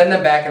Barnabas, we're going to send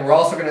them back, and we're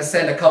also going to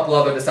send a couple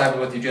other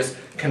disciples with you, just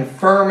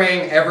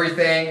confirming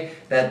everything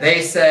that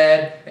they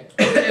said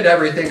and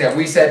everything that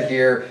we said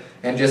here,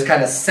 and just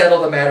kind of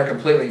settle the matter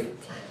completely.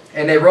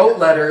 And they wrote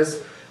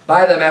letters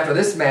by them after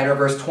this manner,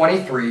 verse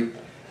 23.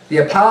 The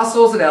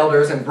apostles and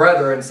elders and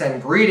brethren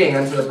send greeting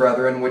unto the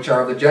brethren, which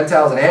are of the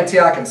Gentiles in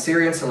Antioch and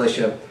Syria and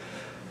Cilicia.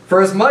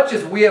 For as much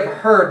as we have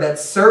heard that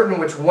certain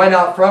which went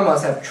out from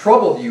us have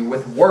troubled you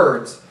with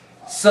words,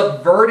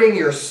 subverting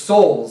your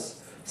souls,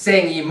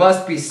 saying ye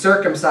must be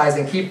circumcised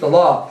and keep the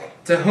law,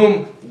 to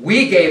whom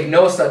we gave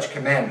no such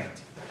commandment.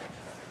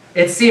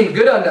 It seemed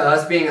good unto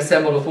us, being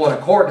assembled with one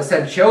accord, to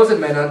send chosen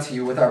men unto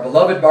you with our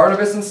beloved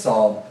Barnabas and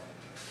Saul,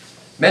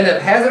 men that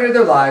have hazarded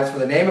their lives for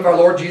the name of our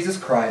Lord Jesus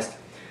Christ.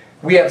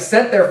 We have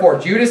sent therefore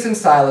Judas and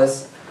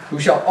Silas, who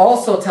shall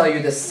also tell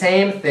you the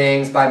same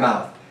things by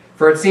mouth.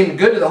 For it seemed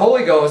good to the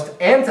Holy Ghost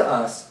and to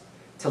us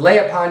to lay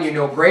upon you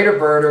no greater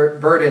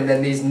burden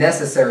than these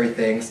necessary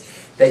things,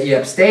 that ye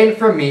abstain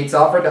from meats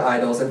offered to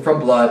idols, and from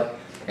blood,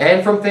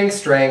 and from things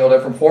strangled,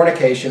 and from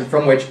fornication,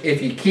 from which if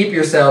ye keep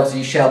yourselves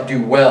ye shall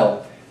do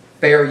well,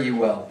 fare ye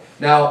well.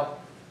 Now,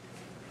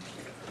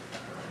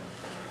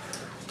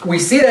 we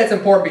see that's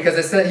important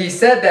because he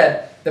said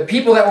that the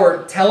people that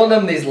were telling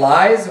them these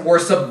lies were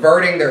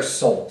subverting their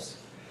souls.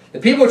 The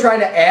people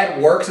trying to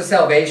add works of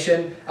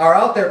salvation are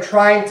out there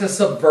trying to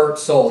subvert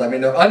souls. I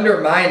mean, they're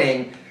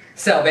undermining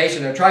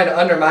salvation. They're trying to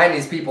undermine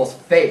these people's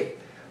faith.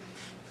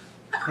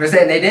 They're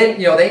saying they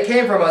didn't, they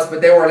came from us,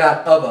 but they were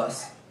not of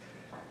us.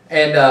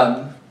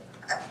 And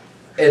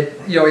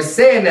he's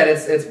saying that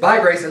it's by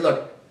grace. And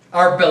look,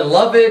 our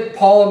beloved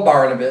Paul and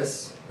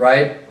Barnabas,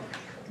 right?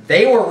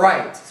 They were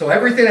right. So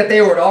everything that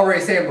they were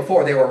already saying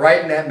before, they were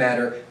right in that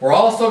matter. We're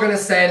also going to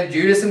send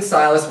Judas and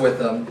Silas with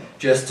them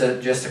just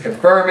to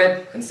confirm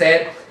it and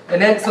say it.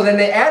 And then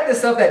they add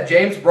this up that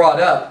James brought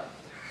up.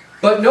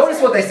 But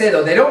notice what they say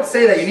though. They don't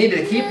say that you need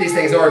to keep these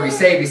things in order to be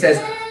saved. He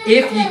says,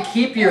 if ye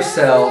keep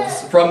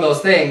yourselves from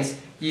those things,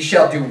 ye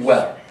shall do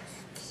well.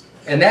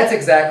 And that's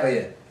exactly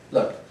it.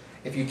 Look,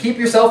 if you keep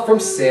yourself from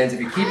sins, if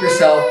you keep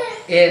yourself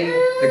in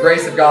the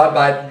grace of God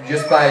by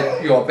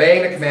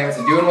obeying the commandments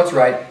and doing what's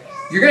right,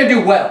 you're going to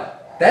do well.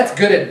 That's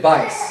good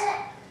advice.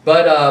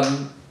 But,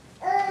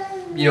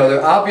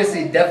 they're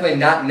obviously definitely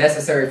not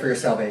necessary for your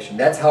salvation.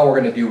 That's how we're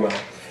going to do well.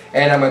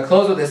 And I'm going to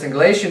close with this. In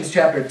Galatians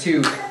chapter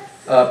 2,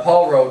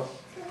 Paul wrote,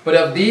 but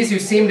of these who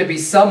seem to be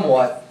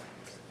somewhat,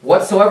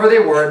 whatsoever they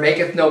were, it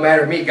maketh no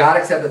matter to me. God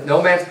accepteth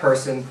no man's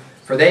person.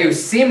 For they who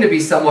seem to be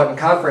somewhat in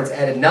conference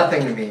added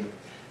nothing to me.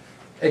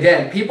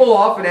 Again, people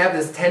often have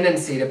this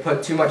tendency to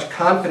put too much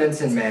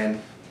confidence in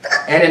man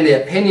and in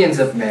the opinions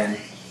of men.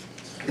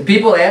 The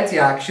people at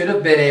Antioch should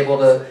have been able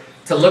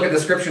to look at the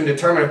scripture and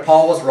determine if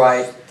Paul was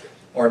right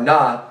or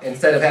not,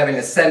 instead of having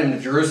to send him to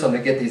Jerusalem to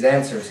get these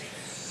answers.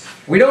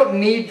 We don't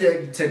need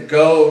to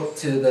go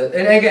to the...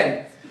 And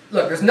again,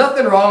 look, there's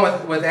nothing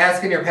wrong with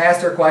asking your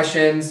pastor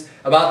questions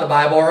about the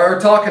Bible, or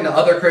talking to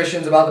other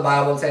Christians about the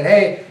Bible and saying,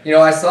 hey,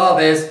 I saw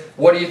this,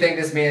 what do you think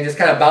this means? And just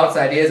kind of bounce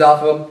ideas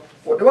off of them.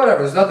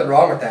 Whatever, there's nothing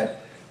wrong with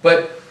that.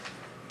 But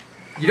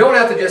you don't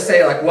have to just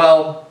say, like,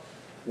 well,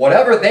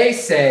 whatever they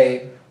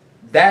say,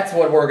 that's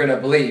what we're going to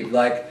believe.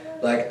 Like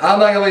I'm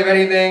not going to believe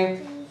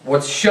anything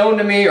what's shown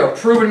to me or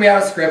proven to me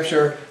out of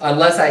Scripture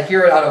unless I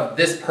hear it out of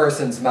this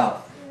person's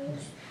mouth.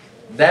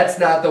 That's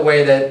not the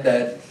way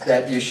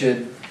that you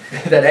should,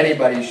 that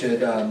anybody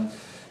should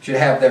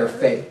have their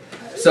faith.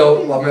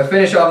 So I'm going to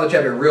finish off the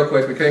chapter real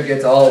quick. We couldn't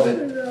get to all of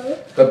it.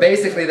 But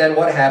basically then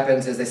what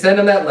happens is they send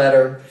them that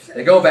letter,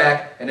 they go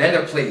back, and then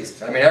they're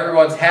pleased. I mean,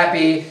 everyone's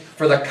happy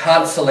for the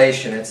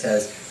consolation, it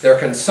says. They're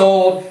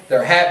consoled,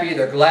 they're happy,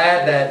 they're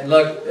glad that,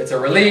 look, it's a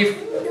relief.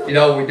 We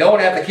don't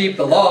have to keep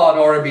the law in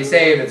order to be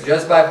saved. It's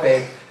just by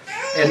faith.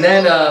 And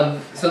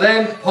then, so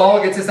then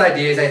Paul gets this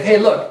idea. He's like, hey,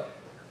 look,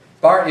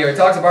 he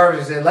talks to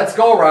Barnabas and says, let's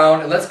go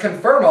around and let's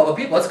confirm all the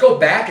people. Let's go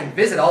back and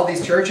visit all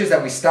these churches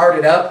that we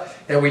started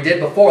up, that we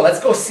did before. Let's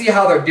go see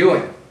how they're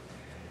doing.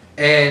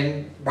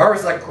 And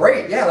Barnabas is like,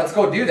 great, yeah, let's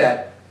go do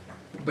that.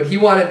 But he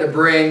wanted to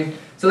bring,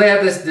 so they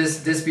have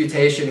this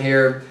disputation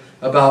here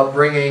about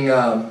bringing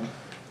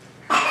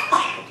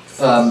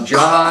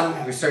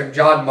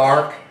John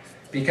Mark,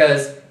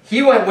 because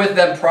he went with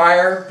them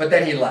prior, but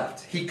then he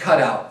left. He cut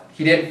out.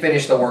 he didn't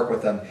finish the work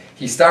with them.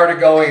 He started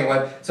going and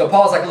went. So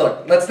Paul's like,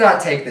 look, let's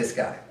not take this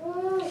guy.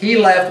 He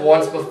left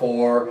once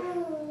before.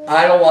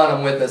 I don't want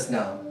him with us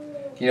now.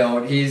 You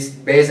know, he's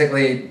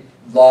basically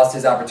lost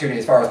his opportunity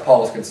as far as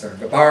Paul was concerned.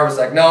 But Barnabas was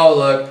like, no,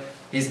 look,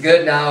 he's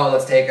good now.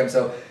 Let's take him.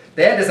 So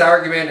they had this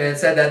argument, and it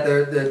said that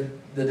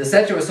the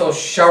dissension was so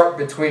sharp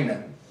between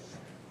them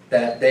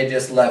that they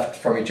just left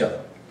from each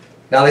other.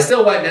 Now, they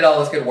still went and did all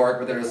this good work,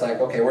 but they're just like,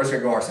 okay, we're just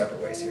going to go our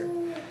separate ways here.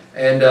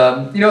 And,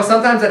 you know,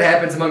 sometimes that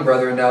happens among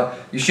brethren. Now,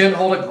 you shouldn't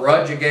hold a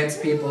grudge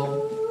against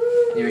people.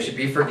 You should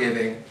be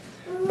forgiving.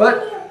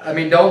 But, I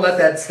mean, don't let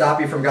that stop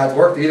you from God's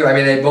work either. I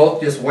mean, they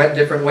both just went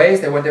different ways.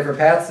 They went different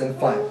paths, and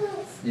fine.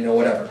 You know,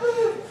 whatever.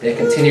 They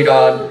continued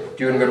on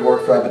doing good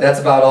work for God. But that's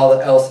about all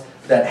else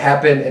that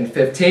happened in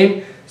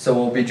 15. So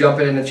we'll be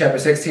jumping into chapter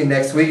 16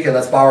 next week, and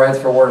let's bow our heads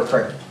for a word of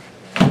prayer.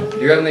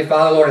 Dear Heavenly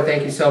Father, Lord, I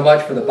thank you so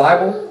much for the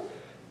Bible.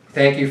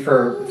 Thank you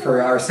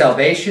for our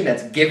salvation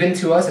that's given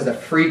to us as a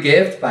free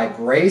gift by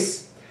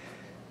grace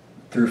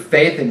through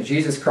faith in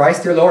Jesus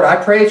Christ, dear Lord. I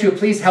pray that you would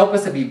please help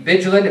us to be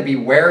vigilant and be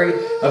wary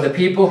of the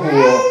people who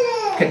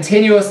will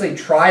continuously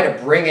try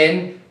to bring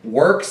in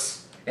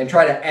works and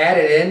try to add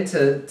it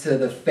into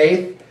the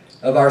faith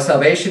of our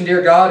salvation,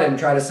 dear God, and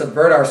try to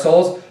subvert our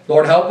souls.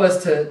 Lord, help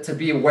us to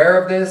be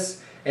aware of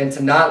this and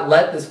to not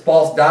let this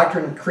false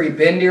doctrine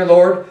creep in, dear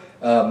Lord.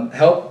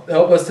 Help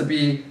us to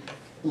be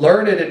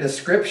learned in the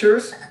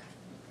Scriptures,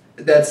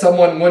 that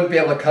someone wouldn't be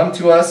able to come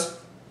to us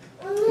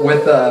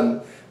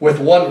with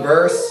one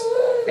verse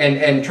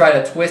and try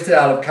to twist it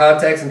out of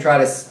context and try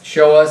to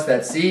show us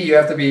that, see, you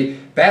have to be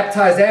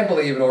baptized and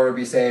believe in order to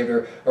be saved,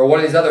 or one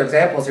of these other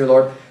examples here,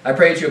 Lord. I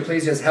pray that you would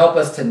please just help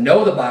us to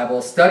know the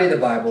Bible, study the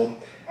Bible,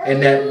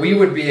 and that we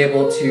would be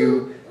able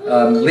to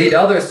lead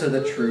others to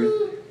the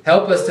truth.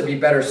 Help us to be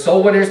better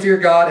soul winners, dear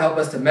God. Help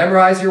us to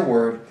memorize your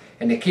word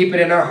and to keep it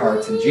in our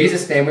hearts. In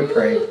Jesus' name we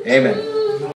pray. Amen.